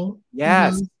timely.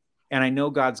 Yes. And I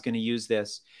know God's going to use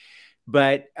this.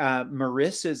 But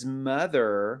Marissa's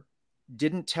mother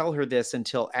didn't tell her this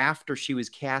until after she was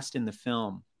cast in the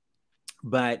film.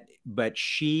 But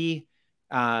she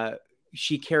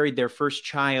carried their first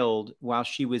child while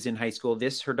she was in high school.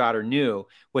 This, her daughter knew.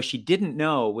 What she didn't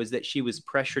know was that she was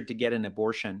pressured to get an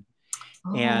abortion.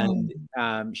 And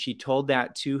she told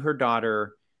that to her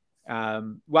daughter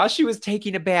while she was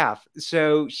taking a bath.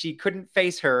 So she couldn't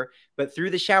face her, but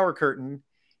through the shower curtain,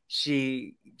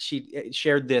 she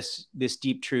shared this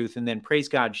deep truth. And then, praise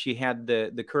God, she had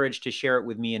the courage to share it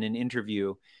with me in an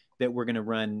interview that we're going to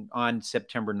run on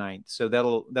September 9th. So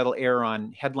that'll air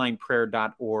on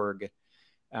headlineprayer.org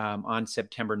on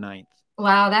September 9th.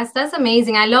 Wow, that's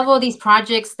amazing. I love all these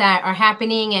projects that are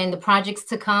happening and the projects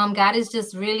to come. God is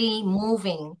just really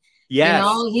moving. Yes. You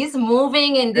know, he's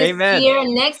moving in this year,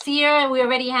 next year. We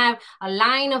already have a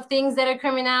line of things that are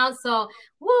coming out. So,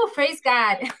 woo, praise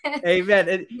God.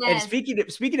 Amen. And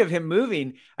speaking of him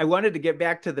moving, I wanted to get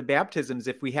back to the baptisms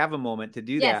if we have a moment to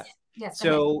do that. Yes.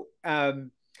 So,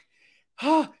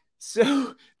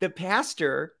 so the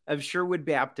pastor of Sherwood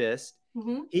Baptist,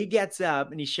 he gets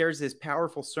up and he shares this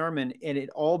powerful sermon, and it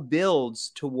all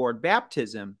builds toward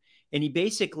baptism. And he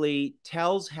basically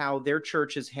tells how their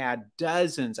church has had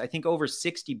dozens, I think over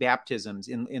 60 baptisms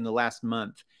in the last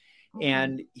month.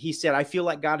 And he said, I feel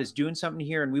like God is doing something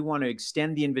here, and we want to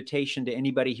extend the invitation to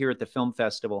anybody here at the film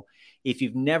festival. If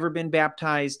you've never been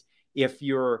baptized, if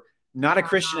you're not a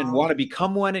Christian and want to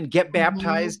become one and get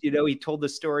baptized, you know, he told the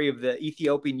story of the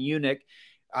Ethiopian eunuch.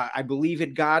 I believe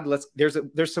in God.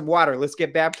 There's some water. Let's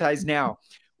get baptized now.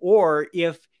 Or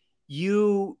if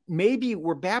you maybe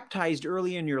were baptized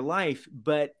early in your life,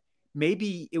 but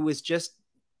maybe it was just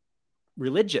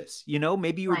religious, you know,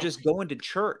 maybe you were just going to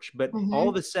church, but all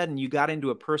of a sudden you got into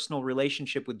a personal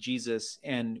relationship with Jesus,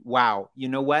 and wow, you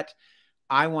know what?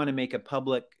 I want to make a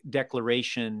public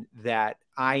declaration that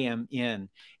I am in.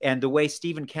 And the way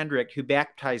Stephen Kendrick, who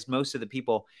baptized most of the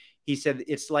people, he said,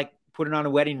 it's like putting on a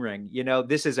wedding ring. You know,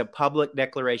 this is a public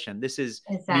declaration. This is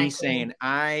me saying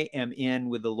I am in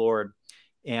with the Lord.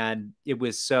 And it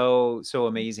was so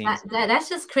amazing. That's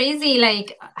just crazy,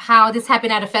 like how this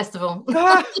happened at a festival.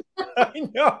 I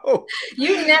know.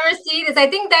 You never see this. I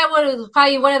think that was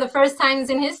probably one of the first times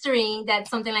in history that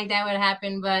something like that would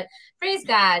happen. But praise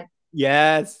God.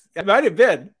 Yes, it might have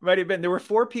been. There were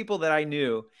 4 people that I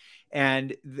knew.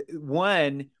 And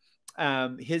one,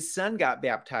 his son got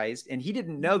baptized, and he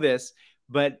didn't know this,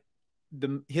 but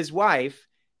his wife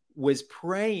was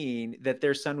praying that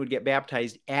their son would get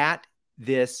baptized at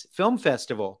this film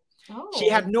festival. She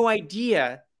had no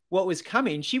idea what was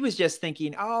coming. She was just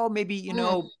thinking, oh, maybe, you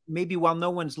know, maybe while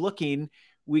no one's looking,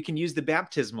 we can use the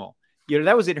baptismal. You know,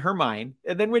 that was in her mind.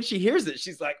 And then when she hears it,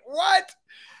 she's like, what?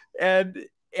 And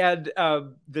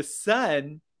the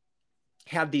son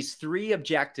had these 3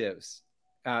 objectives,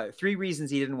 3 reasons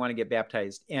he didn't want to get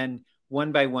baptized. And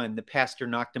one by one, the pastor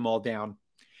knocked them all down,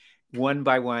 one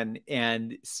by one.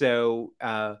 And so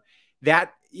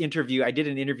that interview, I did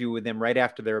an interview with them right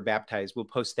after they were baptized. We'll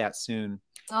post that soon.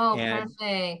 Oh,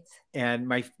 perfect. And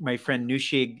my friend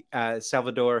Nushig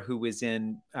Salvador, who was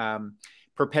in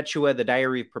Perpetua, The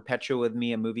Diary of Perpetua with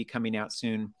me, a movie coming out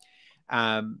soon.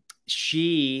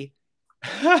 She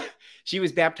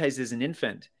was baptized as an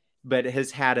infant, but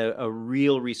has had a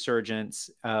real resurgence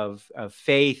of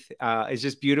faith. It's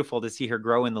just beautiful to see her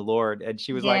grow in the Lord. And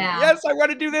she was like, yes, I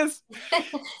want to do this.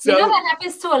 So, you know, that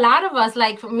happens to a lot of us.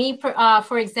 Like for me,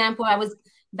 for example, I was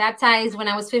baptized when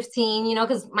I was 15, you know,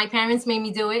 because my parents made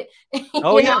me do it.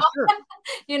 Oh, yeah, sure.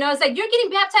 You know, it's like, you're getting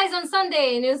baptized on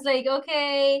Sunday. And it was like,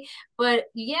 okay. But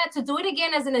yeah, to do it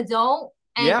again as an adult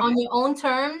and on your own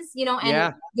terms, you know,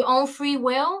 and your own free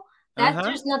will,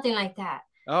 there's nothing like that.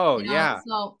 Oh, you know? yeah.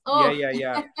 So,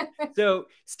 Yeah. So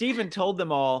Stephen told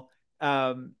them all,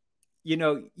 you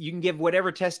know, you can give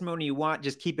whatever testimony you want,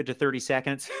 just keep it to 30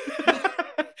 seconds.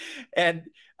 And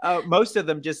most of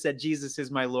them just said, Jesus is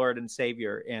my Lord and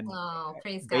Savior. And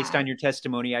praise based God. on your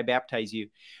testimony, I baptize you.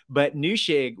 But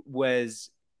Nushig was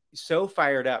so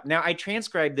fired up. Now, I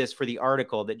transcribed this for the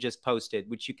article that just posted,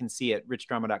 which you can see at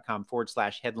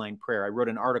richdrama.com/headline prayer. I wrote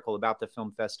an article about the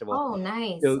film festival. Oh,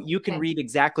 nice. So you can read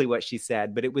exactly what she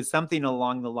said, but it was something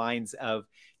along the lines of,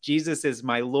 Jesus is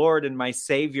my Lord and my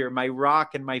Savior, my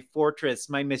rock and my fortress,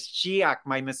 my Mashiach,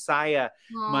 my Messiah,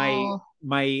 my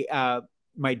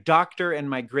doctor and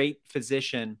my great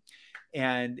physician.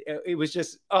 And it was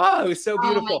just, it was so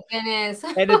beautiful. Oh my goodness.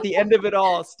 And at the end of it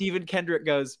all, Stephen Kendrick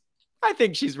goes, I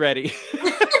think she's ready.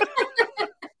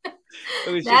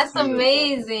 That's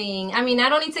amazing. I mean, I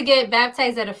don't need to get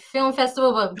baptized at a film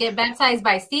festival, but get baptized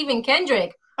by Stephen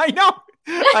Kendrick. I know.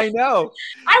 I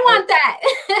want that.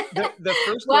 The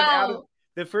first one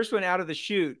the first one out of the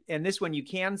chute, and this one you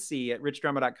can see at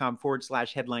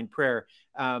richdrama.com/headline prayer,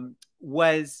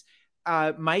 was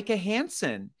Micah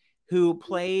Hansen, who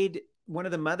played one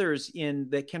of the mothers in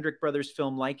the Kendrick brothers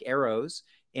film Like Arrows.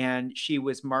 And she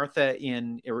was Martha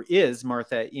is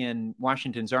Martha in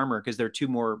Washington's Armor, because there are 2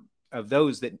 more of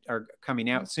those that are coming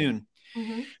out soon.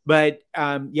 But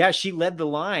yeah, she led the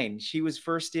line. She was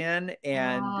first in,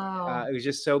 and it was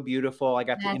just so beautiful. I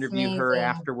got to interview her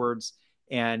afterwards,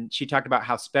 and she talked about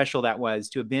how special that was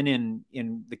to have been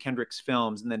in the Kendrick's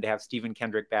films, and then to have Stephen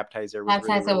Kendrick baptize her.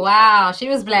 Wow, she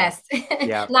was blessed.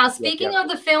 Yeah. Now, speaking of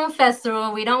the film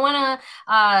festival, we don't want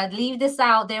to leave this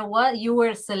out. You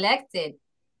were selected.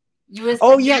 What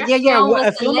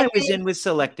a film I was in was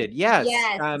selected. Yes.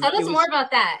 Tell us more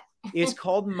about that. It's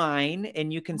called Mine,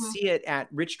 and you can see it at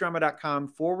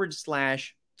richdrama.com/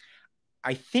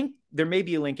 I think there may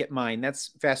be a link at Mine.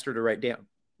 That's faster to write down,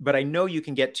 but I know you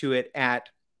can get to it at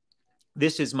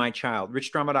This Is My Child,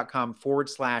 richdrama.com/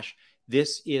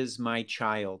 This Is My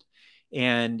Child.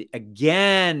 And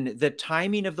again, the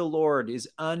timing of the Lord is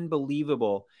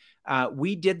unbelievable.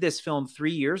 We did this film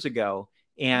 3 years ago,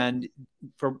 and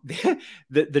for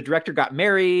the director got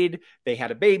married, they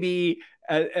had a baby.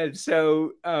 And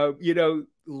so, you know,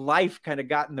 life kind of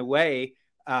got in the way.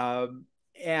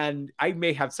 And I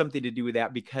may have something to do with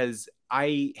that, because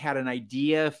I had an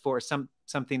idea for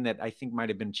something that I think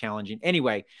might've been challenging.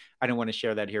 Anyway, I don't want to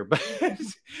share that here,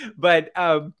 but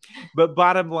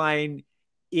bottom line,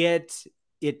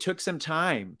 it took some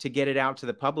time to get it out to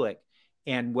the public.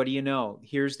 And what do you know?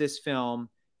 Here's this film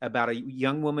about a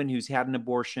young woman who's had an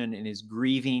abortion and is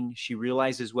grieving. She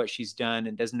realizes what she's done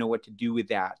and doesn't know what to do with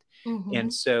that.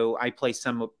 And so I play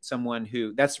someone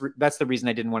who, that's the reason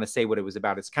I didn't want to say what it was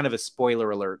about. It's kind of a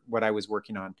spoiler alert, what I was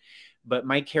working on. But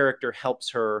my character helps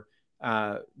her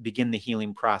begin the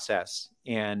healing process.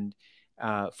 And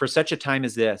for such a time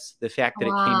as this, the fact that it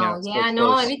came out so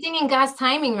close. Everything in God's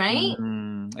timing, right?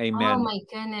 Amen. Oh my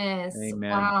goodness.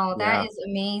 Amen. Wow, that is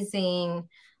amazing.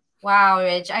 Wow,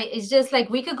 Rich. It's just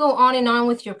like we could go on and on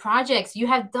with your projects. You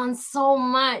have done so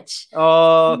much.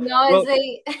 Oh, well,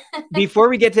 before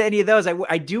we get to any of those,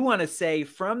 I do want to say,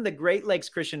 from the Great Lakes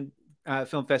Christian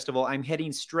Film Festival, I'm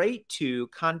heading straight to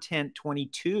Content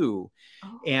 22.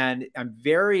 And I'm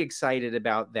very excited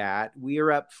about that. We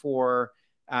are up for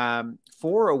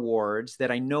 4 awards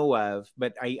that I know of,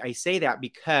 but I say that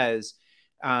because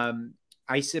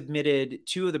I submitted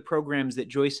 2 of the programs that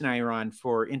Joyce and I are on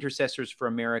for Intercessors for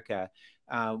America.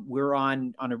 We're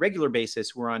on a regular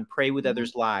basis. We're on Pray with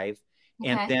Others Live.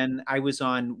 And then I was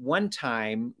on one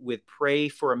time with Pray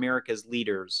for America's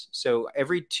Leaders. So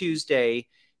every Tuesday,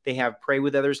 they have Pray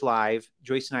with Others Live.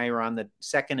 Joyce and I are on the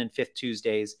 2nd and 5th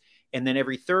Tuesdays. And then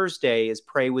every Thursday is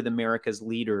Pray with America's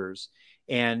Leaders.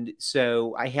 And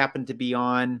so I happened to be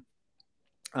on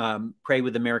Pray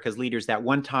with America's Leaders that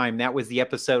one time. That was the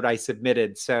episode I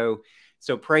submitted. So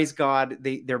praise God,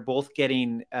 they're both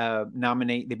getting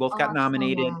nominated. They both got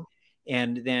nominated.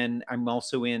 And then I'm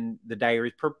also in the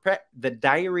Diary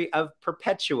of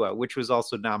Perpetua, which was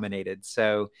also nominated.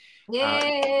 So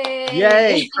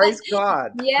yay, praise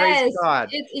God. Yes. Praise God.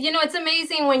 It's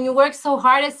amazing when you work so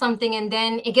hard at something and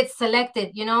then it gets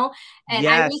selected, and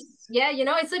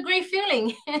it's a great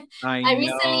feeling. I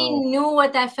recently knew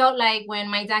what that felt like when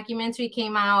my documentary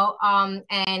came out,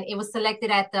 and it was selected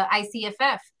at the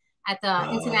ICFF. at the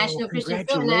Oh, International Christian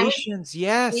Film. congratulations.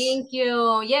 Yes. Thank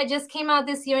you. Yeah, it just came out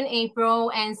this year in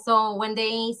April. And so when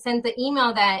they sent the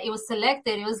email that it was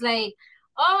selected, it was like,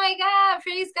 oh my God,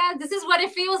 praise God. This is what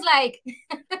it feels like.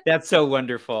 That's so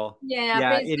wonderful. Yeah,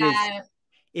 Yeah, praise it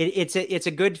is. God. It's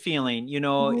a good feeling, you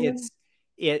know. Mm-hmm.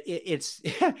 It's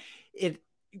it.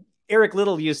 Eric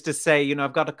Little used to say, you know,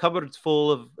 I've got a cupboard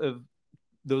full of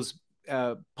those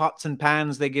pots and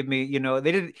pans they give me. You know,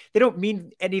 they don't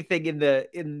mean anything in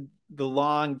the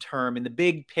long term, in the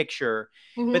big picture,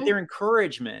 but they're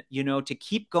encouragement, you know, to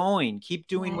keep going, keep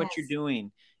doing what you're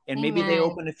doing, and maybe they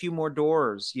open a few more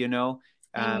doors. You know,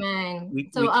 Amen.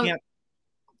 we So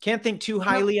can't think too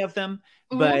highly of them,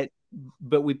 but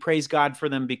we praise God for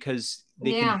them because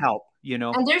they can help, you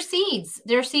know. And they're seeds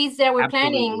that we're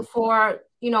planting for,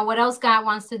 you know, what else God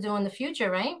wants to do in the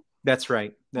future, right? That's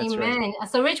right. That's Amen. right.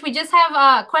 So, Rich, we just have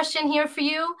a question here for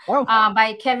you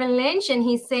by Kevin Lynch, and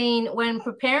he's saying, when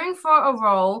preparing for a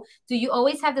role, do you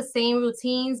always have the same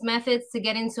routines, methods to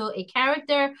get into a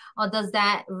character, or does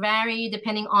that vary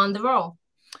depending on the role?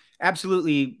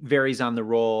 Absolutely varies on the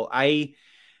role.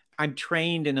 I'm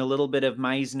trained in a little bit of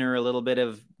Meisner, a little bit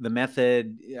of the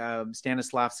method,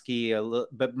 Stanislavski,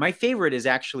 but my favorite is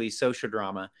actually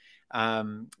sociodrama,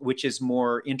 which is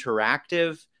more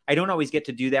interactive. I don't always get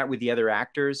to do that with the other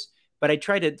actors, but I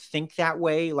try to think that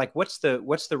way. Like, what's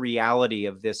the reality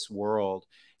of this world?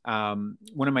 One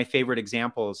of my favorite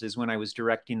examples is when I was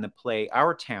directing the play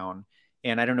Our Town,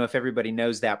 and I don't know if everybody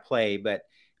knows that play, but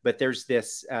there's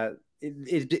this.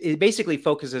 It basically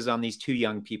focuses on these two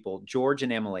young people, George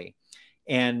and Emily.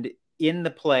 And in the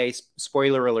play,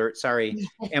 spoiler alert, sorry,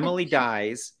 Emily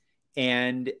dies.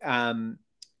 And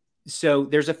so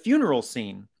there's a funeral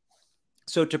scene.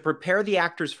 So to prepare the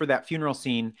actors for that funeral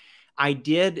scene, I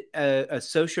did a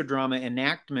sociodrama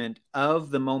enactment of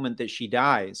the moment that she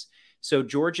dies. So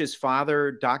George's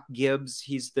father, Doc Gibbs,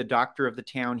 he's the doctor of the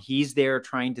town. He's there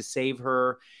trying to save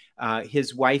her.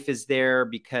 His wife is there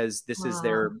because this is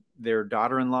their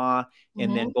daughter-in-law.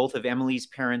 And then both of Emily's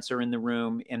parents are in the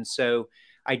room. And so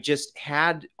I just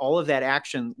had all of that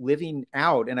action living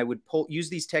out, and I would use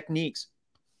these techniques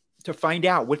to find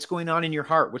out what's going on in your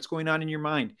heart, what's going on in your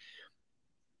mind.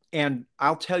 And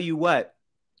I'll tell you what,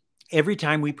 every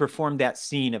time we performed that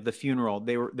scene of the funeral,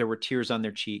 there were tears on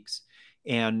their cheeks.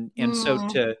 And so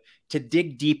to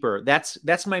dig deeper,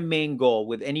 that's my main goal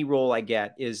with any role I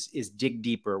get is dig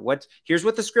deeper. Here's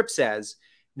what the script says.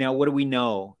 Now, what do we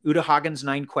know? Uta Hagen's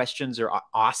 9 questions are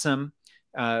awesome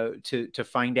to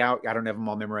find out. I don't have them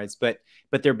all memorized, but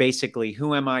they're basically,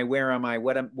 who am I? Where am I?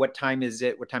 What time is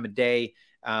it? What time of day?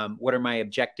 What are my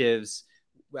objectives?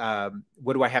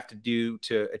 What do I have to do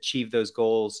to achieve those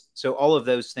goals? So all of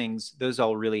those things, those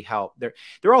all really help.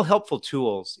 They're all helpful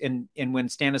tools. And when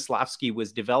Stanislavski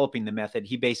was developing the method,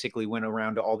 he basically went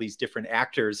around to all these different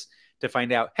actors to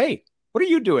find out, hey, what are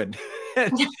you doing?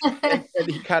 and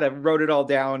he kind of wrote it all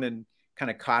down and kind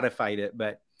of codified it.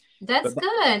 That's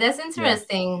good. That's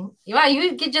interesting. Yeah. Wow,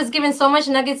 you just given so much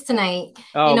nuggets tonight.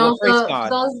 Oh, you know, well, praise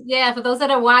God. for those that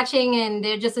are watching and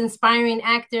they're just inspiring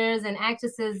actors and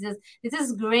actresses, this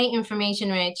is great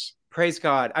information, Rich. Praise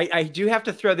God. I do have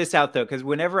to throw this out though, because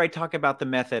whenever I talk about the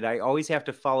method, I always have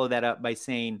to follow that up by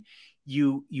saying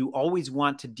you always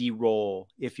want to de-role.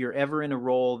 If you're ever in a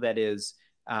role that is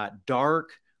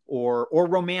dark or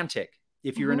romantic,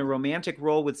 if you're in a romantic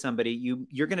role with somebody,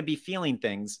 you're going to be feeling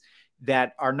things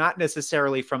that are not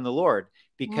necessarily from the Lord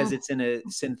because it's in a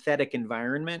synthetic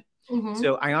environment.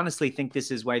 So I honestly think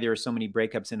this is why there are so many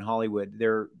breakups in Hollywood.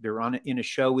 They're in a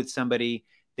show with somebody.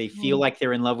 They feel like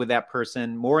they're in love with that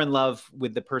person, more in love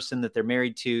with the person that they're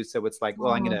married to. So it's like,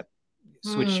 well, I'm going to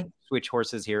switch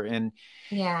horses here.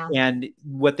 And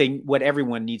what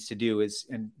everyone needs to do is,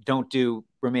 and don't do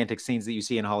romantic scenes that you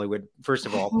see in Hollywood. First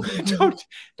of all,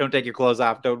 don't take your clothes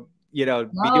off. Don't, be doing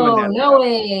that. No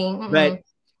way.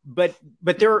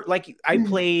 But there, like, I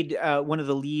played one of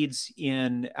the leads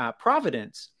in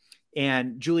Providence,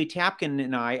 and Julie Tapkin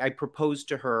and I proposed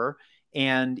to her,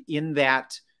 and in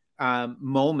that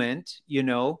moment,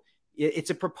 it's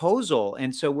a proposal,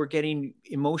 and so we're getting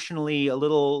emotionally a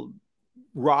little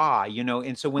raw,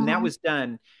 and so when that was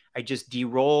done, I just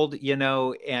de-rolled,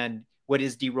 and what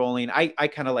is de-rolling? I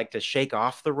kind of like to shake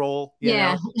off the roll, you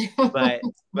know,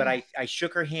 but I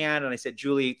shook her hand and I said,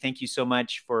 Julie, thank you so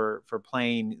much for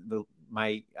playing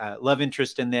my love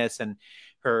interest in this. And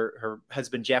her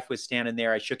husband, Jeff, was standing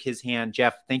there. I shook his hand.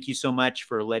 Jeff, thank you so much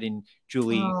for letting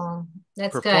Julie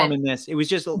perform in this. It was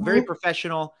just very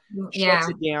professional. Shuts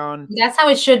it down. That's how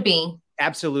it should be.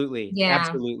 Absolutely. Yeah.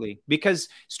 Absolutely. Because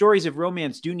stories of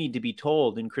romance do need to be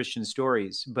told in Christian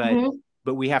stories,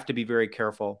 but we have to be very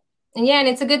careful. Yeah, and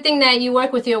it's a good thing that you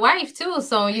work with your wife too,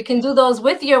 so you can do those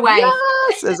with your wife.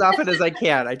 Yes, as often as I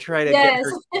can. I try to get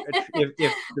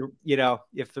Yes. her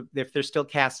if they're still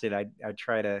casted, I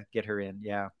try to get her in.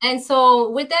 Yeah. And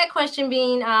so with that question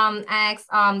being asked,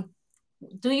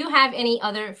 do you have any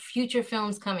other future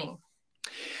films coming?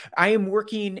 I am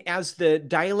working as the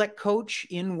dialect coach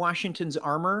in Washington's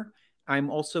Armor. I'm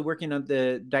also working on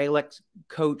the dialect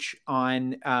coach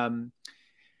on More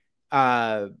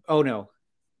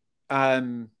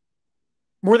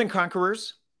Than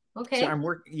Conquerors. Okay.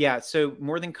 So so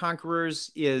More Than Conquerors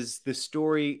is the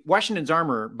story. Washington's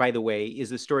Armor, by the way, is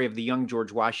the story of the young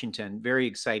George Washington. Very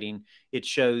exciting. It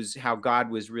shows how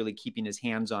God was really keeping his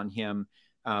hands on him.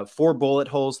 4 bullet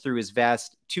holes through his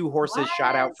vest, 2 horses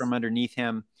shot out from underneath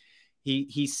him. He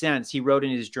wrote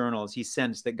in his journals, he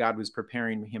sensed that God was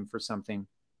preparing him for something.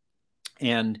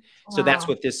 And so that's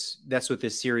what this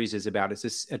series is about.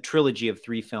 It's a trilogy of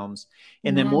 3 films.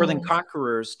 And then More Than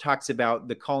Conquerors talks about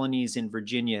the colonies in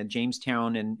Virginia,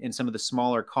 Jamestown, and some of the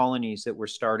smaller colonies that were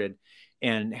started,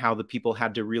 and how the people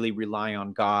had to really rely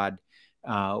on God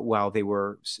while they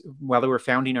were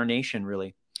founding our nation,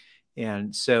 really.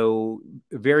 And so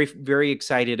very, very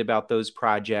excited about those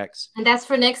projects. And that's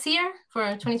for next year,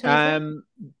 for 2024?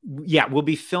 Yeah, we'll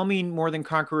be filming More Than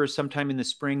Conquerors sometime in the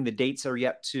spring. The dates are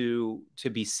yet to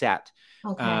be set.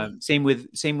 Okay. Same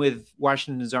with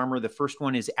Washington's Armor. The first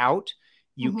one is out.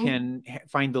 You can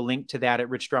find the link to that at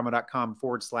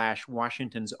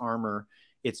richdrama.com/Washington's Armor.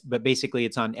 But basically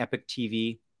it's on Epic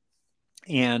TV.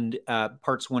 And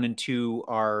parts 1 and 2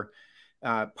 are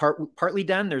partly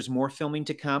done. There's more filming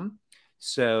to come.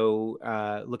 So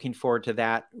looking forward to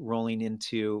that rolling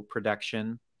into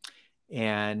production.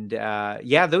 And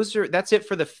yeah, that's it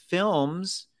for the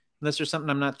films, unless there's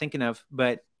something I'm not thinking of,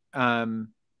 but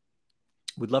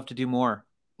would love to do more.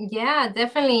 Yeah,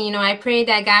 definitely. I pray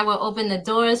that God will open the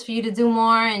doors for you to do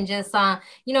more, and just,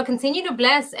 continue to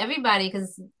bless everybody,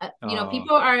 because,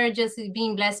 people are just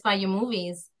being blessed by your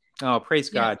movies. Oh, praise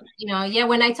God. Yeah,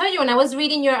 when I told you, when I was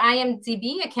reading your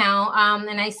IMDb account,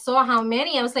 and I saw how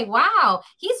many, I was like, wow,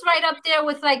 he's right up there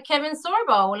with like Kevin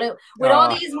Sorbo with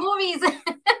all these movies.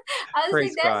 I was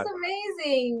like, that's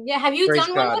amazing. Yeah, have you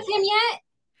done one with him yet?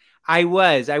 I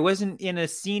wasn't in a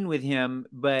scene with him,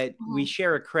 but we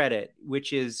share a credit,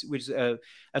 which is a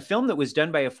film that was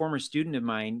done by a former student of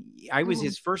mine. I was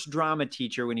his first drama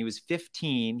teacher when he was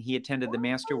 15. He attended the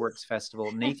Masterworks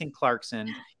Festival, Nathan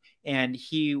Clarkson. And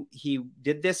he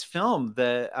did this film,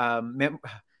 the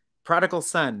Prodigal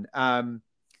Son,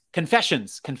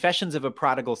 Confessions of a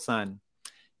Prodigal Son.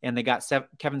 And they got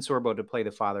Kevin Sorbo to play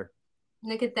the father.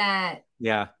 Look at that.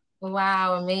 Yeah.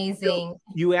 Wow, amazing. So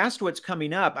you asked what's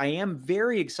coming up. I am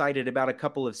very excited about a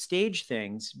couple of stage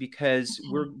things, because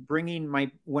we're bringing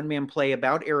my one-man play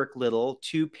about Eric Liddell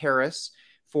to Paris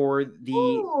for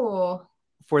the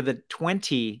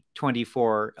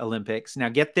 2024 Olympics. Now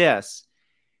get this.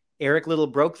 Eric Liddell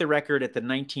broke the record at the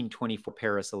 1924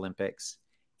 Paris Olympics.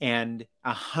 And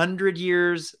 100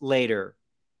 years later,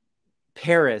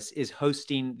 Paris is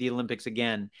hosting the Olympics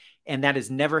again. And that has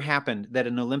never happened, that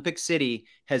an Olympic city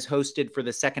has hosted for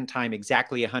the second time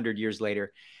exactly 100 years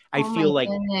later. I feel like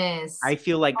God is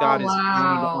wanting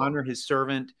to honor his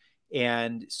servant.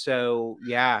 And so,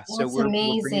 yeah, so we're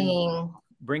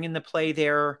bringing the play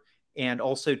there, and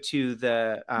also to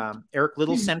the Eric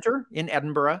Liddell Center in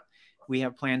Edinburgh. We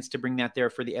have plans to bring that there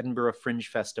for the Edinburgh Fringe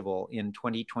Festival in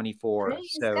 2024.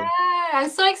 God. I'm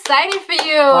so excited for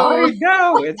you. Oh, I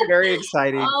know. It's very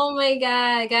exciting. Oh my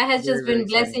God. God has just been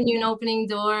blessing you and opening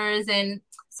doors. And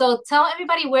so tell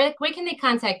everybody, where can they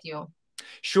contact you?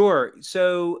 Sure.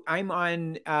 So I'm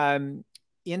on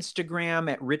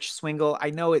Instagram at Rich Swingle.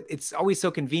 I know it's always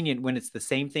so convenient when it's the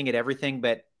same thing at everything,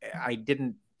 but I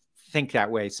didn't think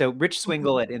that way. So Rich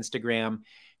Swingle at Instagram,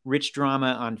 Rich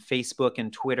Drama on Facebook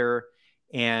and Twitter,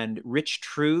 and Rich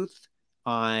Truth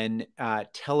on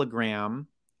Telegram.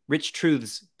 Rich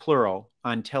Truths, plural,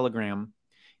 on Telegram.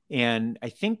 And I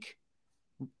think,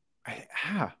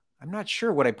 I'm not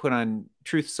sure what I put on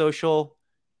Truth Social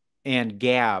and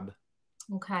Gab.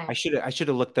 Okay. I should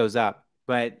have looked those up,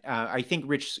 but I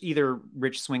think either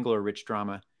Rich Swingle or Rich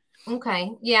Drama. Okay.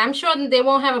 Yeah, I'm sure they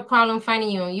won't have a problem finding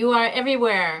you. You are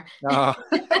everywhere. Oh,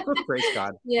 praise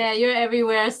God. Yeah, you're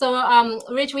everywhere. So,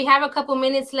 Rich, we have a couple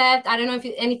minutes left. I don't know if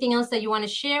anything else that you want to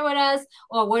share with us,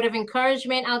 or a word of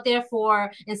encouragement out there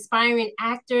for inspiring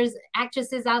actors,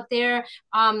 actresses out there.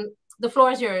 The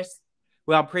floor is yours.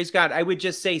 Well, praise God. I would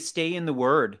just say, stay in the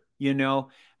Word.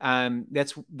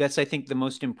 That's I think the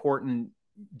most important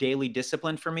daily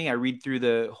discipline for me. I read through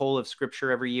the whole of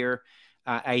Scripture every year.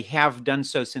 I have done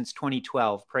so since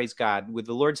 2012, praise God, with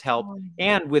the Lord's help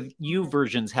and with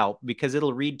YouVersion's help, because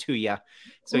it'll read to you.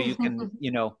 So you can,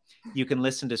 you can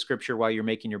listen to scripture while you're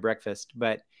making your breakfast.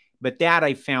 But that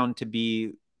I found to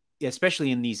be, especially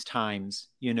in these times,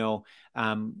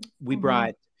 we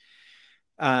brought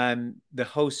the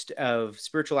host of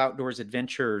Spiritual Outdoors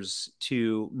Adventures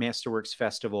to Masterworks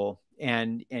Festival.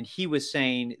 And he was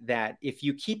saying that if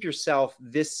you keep yourself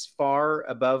this far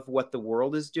above what the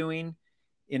world is doing,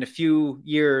 in a few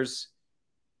years,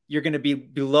 you're going to be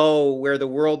below where the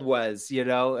world was,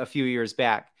 a few years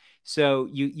back. So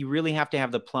you really have to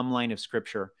have the plumb line of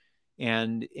scripture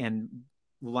and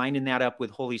lining that up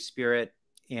with Holy Spirit.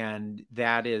 And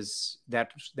that's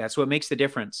what makes the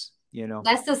difference,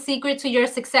 That's the secret to your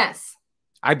success.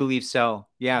 I believe so.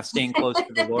 Yeah. Staying close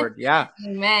to the Lord. Yeah.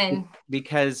 Amen.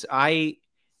 Because I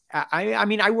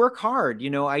mean, I work hard,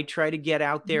 I try to get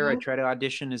out there. I try to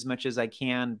audition as much as I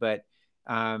can, but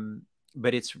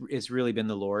it's really been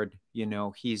the Lord,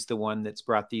 he's the one that's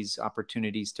brought these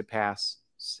opportunities to pass.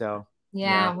 So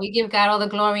yeah, we give God all the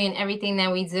glory in everything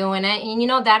that we do. And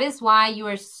that is why you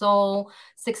are so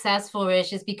successful,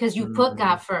 Rich, is because you put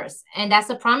God first. And that's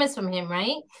a promise from him,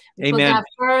 right? You Amen. Put God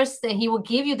first, and he will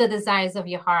give you the desires of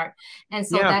your heart. And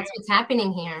so that's what's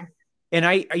happening here. And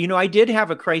I did have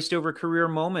a Christ over career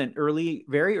moment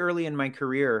very early in my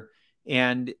career.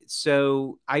 And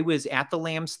so I was at the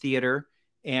Lambs Theater,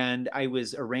 and I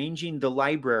was arranging the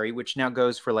library, which now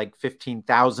goes for like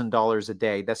 $15,000 a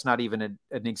day. That's not even an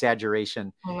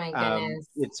exaggeration. Oh my goodness.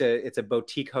 It's a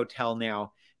boutique hotel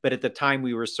now. But at the time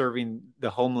we were serving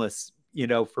the homeless,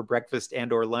 for breakfast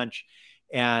and or lunch,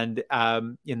 and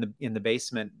in the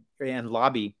basement and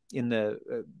lobby in the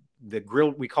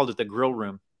grill. We called it the grill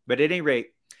room. But at any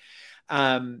rate,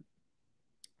 so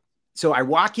I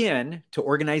walk in to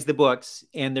organize the books,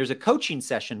 and there's a coaching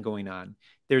session going on.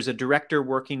 There's a director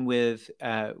working with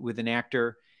an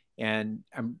actor, and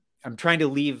I'm trying to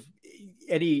leave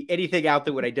anything out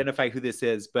that would identify who this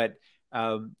is. But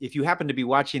if you happen to be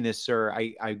watching this, sir,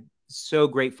 I'm so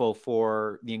grateful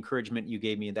for the encouragement you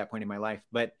gave me at that point in my life.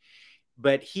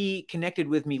 But he connected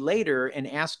with me later and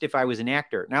asked if I was an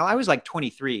actor. Now I was like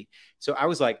 23, so I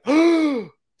was like, oh,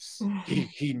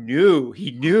 he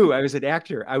knew I was an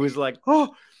actor. I was like,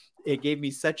 oh, it gave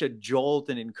me such a jolt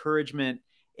and encouragement.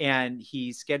 And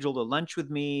he scheduled a lunch with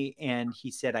me, and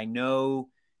he said, I know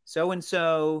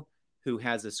so-and-so who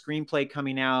has a screenplay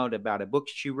coming out about a book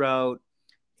she wrote,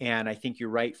 and I think you're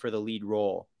right for the lead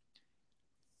role.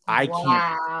 I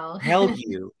can't tell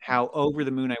you how over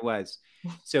the moon I was.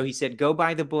 So he said, go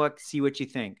buy the book, see what you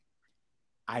think.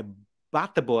 I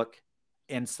bought the book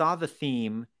and saw the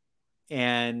theme,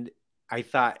 and I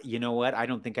thought, you know what? I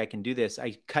don't think I can do this.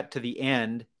 I cut to the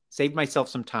end, saved myself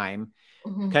some time,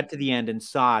 cut to the end, and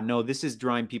saw, no, this is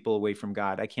drawing people away from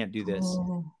God. I can't do this.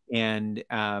 And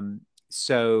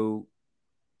so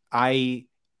I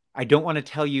don't want to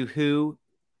tell you who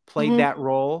played that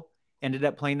role, ended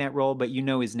up playing that role, but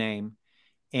his name.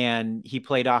 And he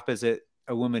played opposite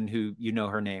a woman who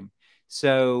her name.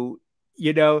 So,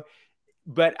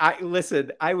 but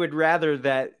I would rather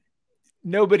that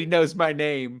nobody knows my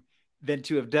name than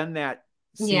to have done that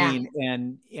scene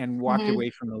and walked away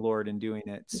from the Lord in doing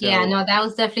it. So, yeah, no, that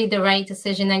was definitely the right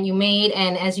decision that you made.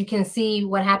 And as you can see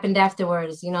what happened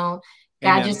afterwards,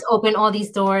 God just opened all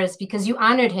these doors because you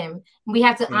honored him. We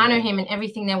have to honor him in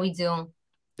everything that we do.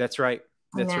 That's right.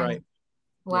 That's right.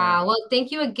 Wow. Yeah. Well,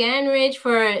 thank you again, Rich,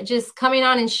 for just coming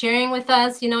on and sharing with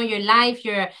us, your life,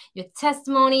 your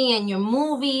testimony and your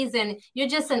movies. And you're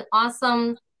just an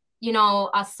awesome,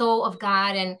 a soul of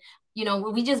God. And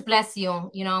we just bless you,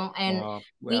 and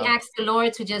we ask the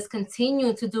Lord to just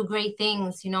continue to do great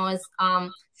things, as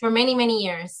for many, many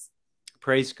years.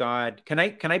 Praise God. Can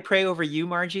I pray over you,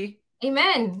 Margie?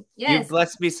 Amen. Yes. You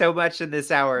blessed me so much in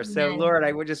this hour. Amen. So, Lord,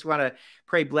 I would just want to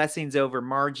pray blessings over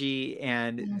Margie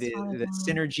and the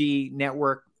Synergy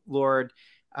Network, Lord.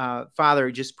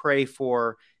 Father, just pray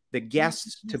for the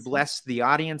guests to bless the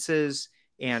audiences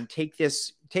and take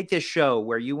this show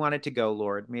where you want it to go,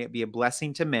 Lord. May it be a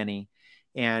blessing to many.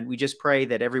 And we just pray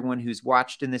that everyone who's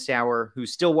watched in this hour,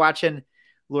 who's still watching,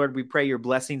 Lord, we pray your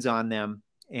blessings on them,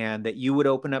 and that you would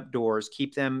open up doors,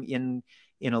 keep them in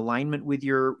alignment with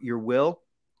your will,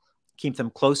 keep them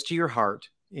close to your heart,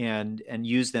 and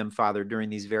use them, Father, during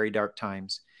these very dark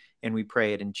times. And we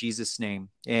pray it in Jesus' name.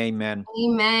 Amen.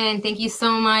 Amen. Thank you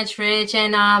so much, Rich.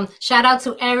 And shout out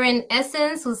to Erin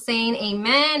Essence, who's saying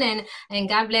amen. And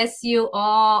God bless you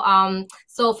all.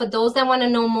 So for those that want to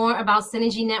know more about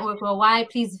Synergy Network Worldwide,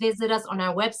 please visit us on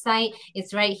our website.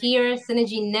 It's right here,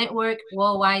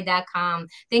 synergynetworkworldwide.com.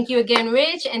 Thank you again,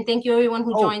 Rich. And thank you everyone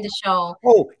who joined the show.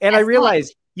 Oh, and I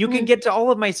realized you can get to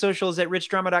all of my socials at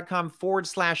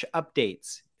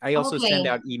richdrama.com/updates. I also send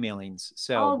out emailings.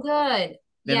 So good.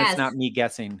 Then it's not me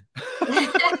guessing.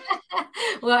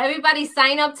 Well, everybody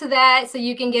sign up to that so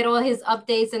you can get all his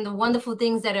updates and the wonderful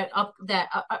things that are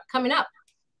coming up.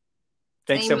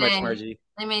 Thanks so much, Margie.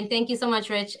 Amen. Thank you so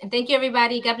much, Rich. And thank you,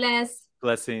 everybody. God bless.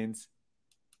 Blessings.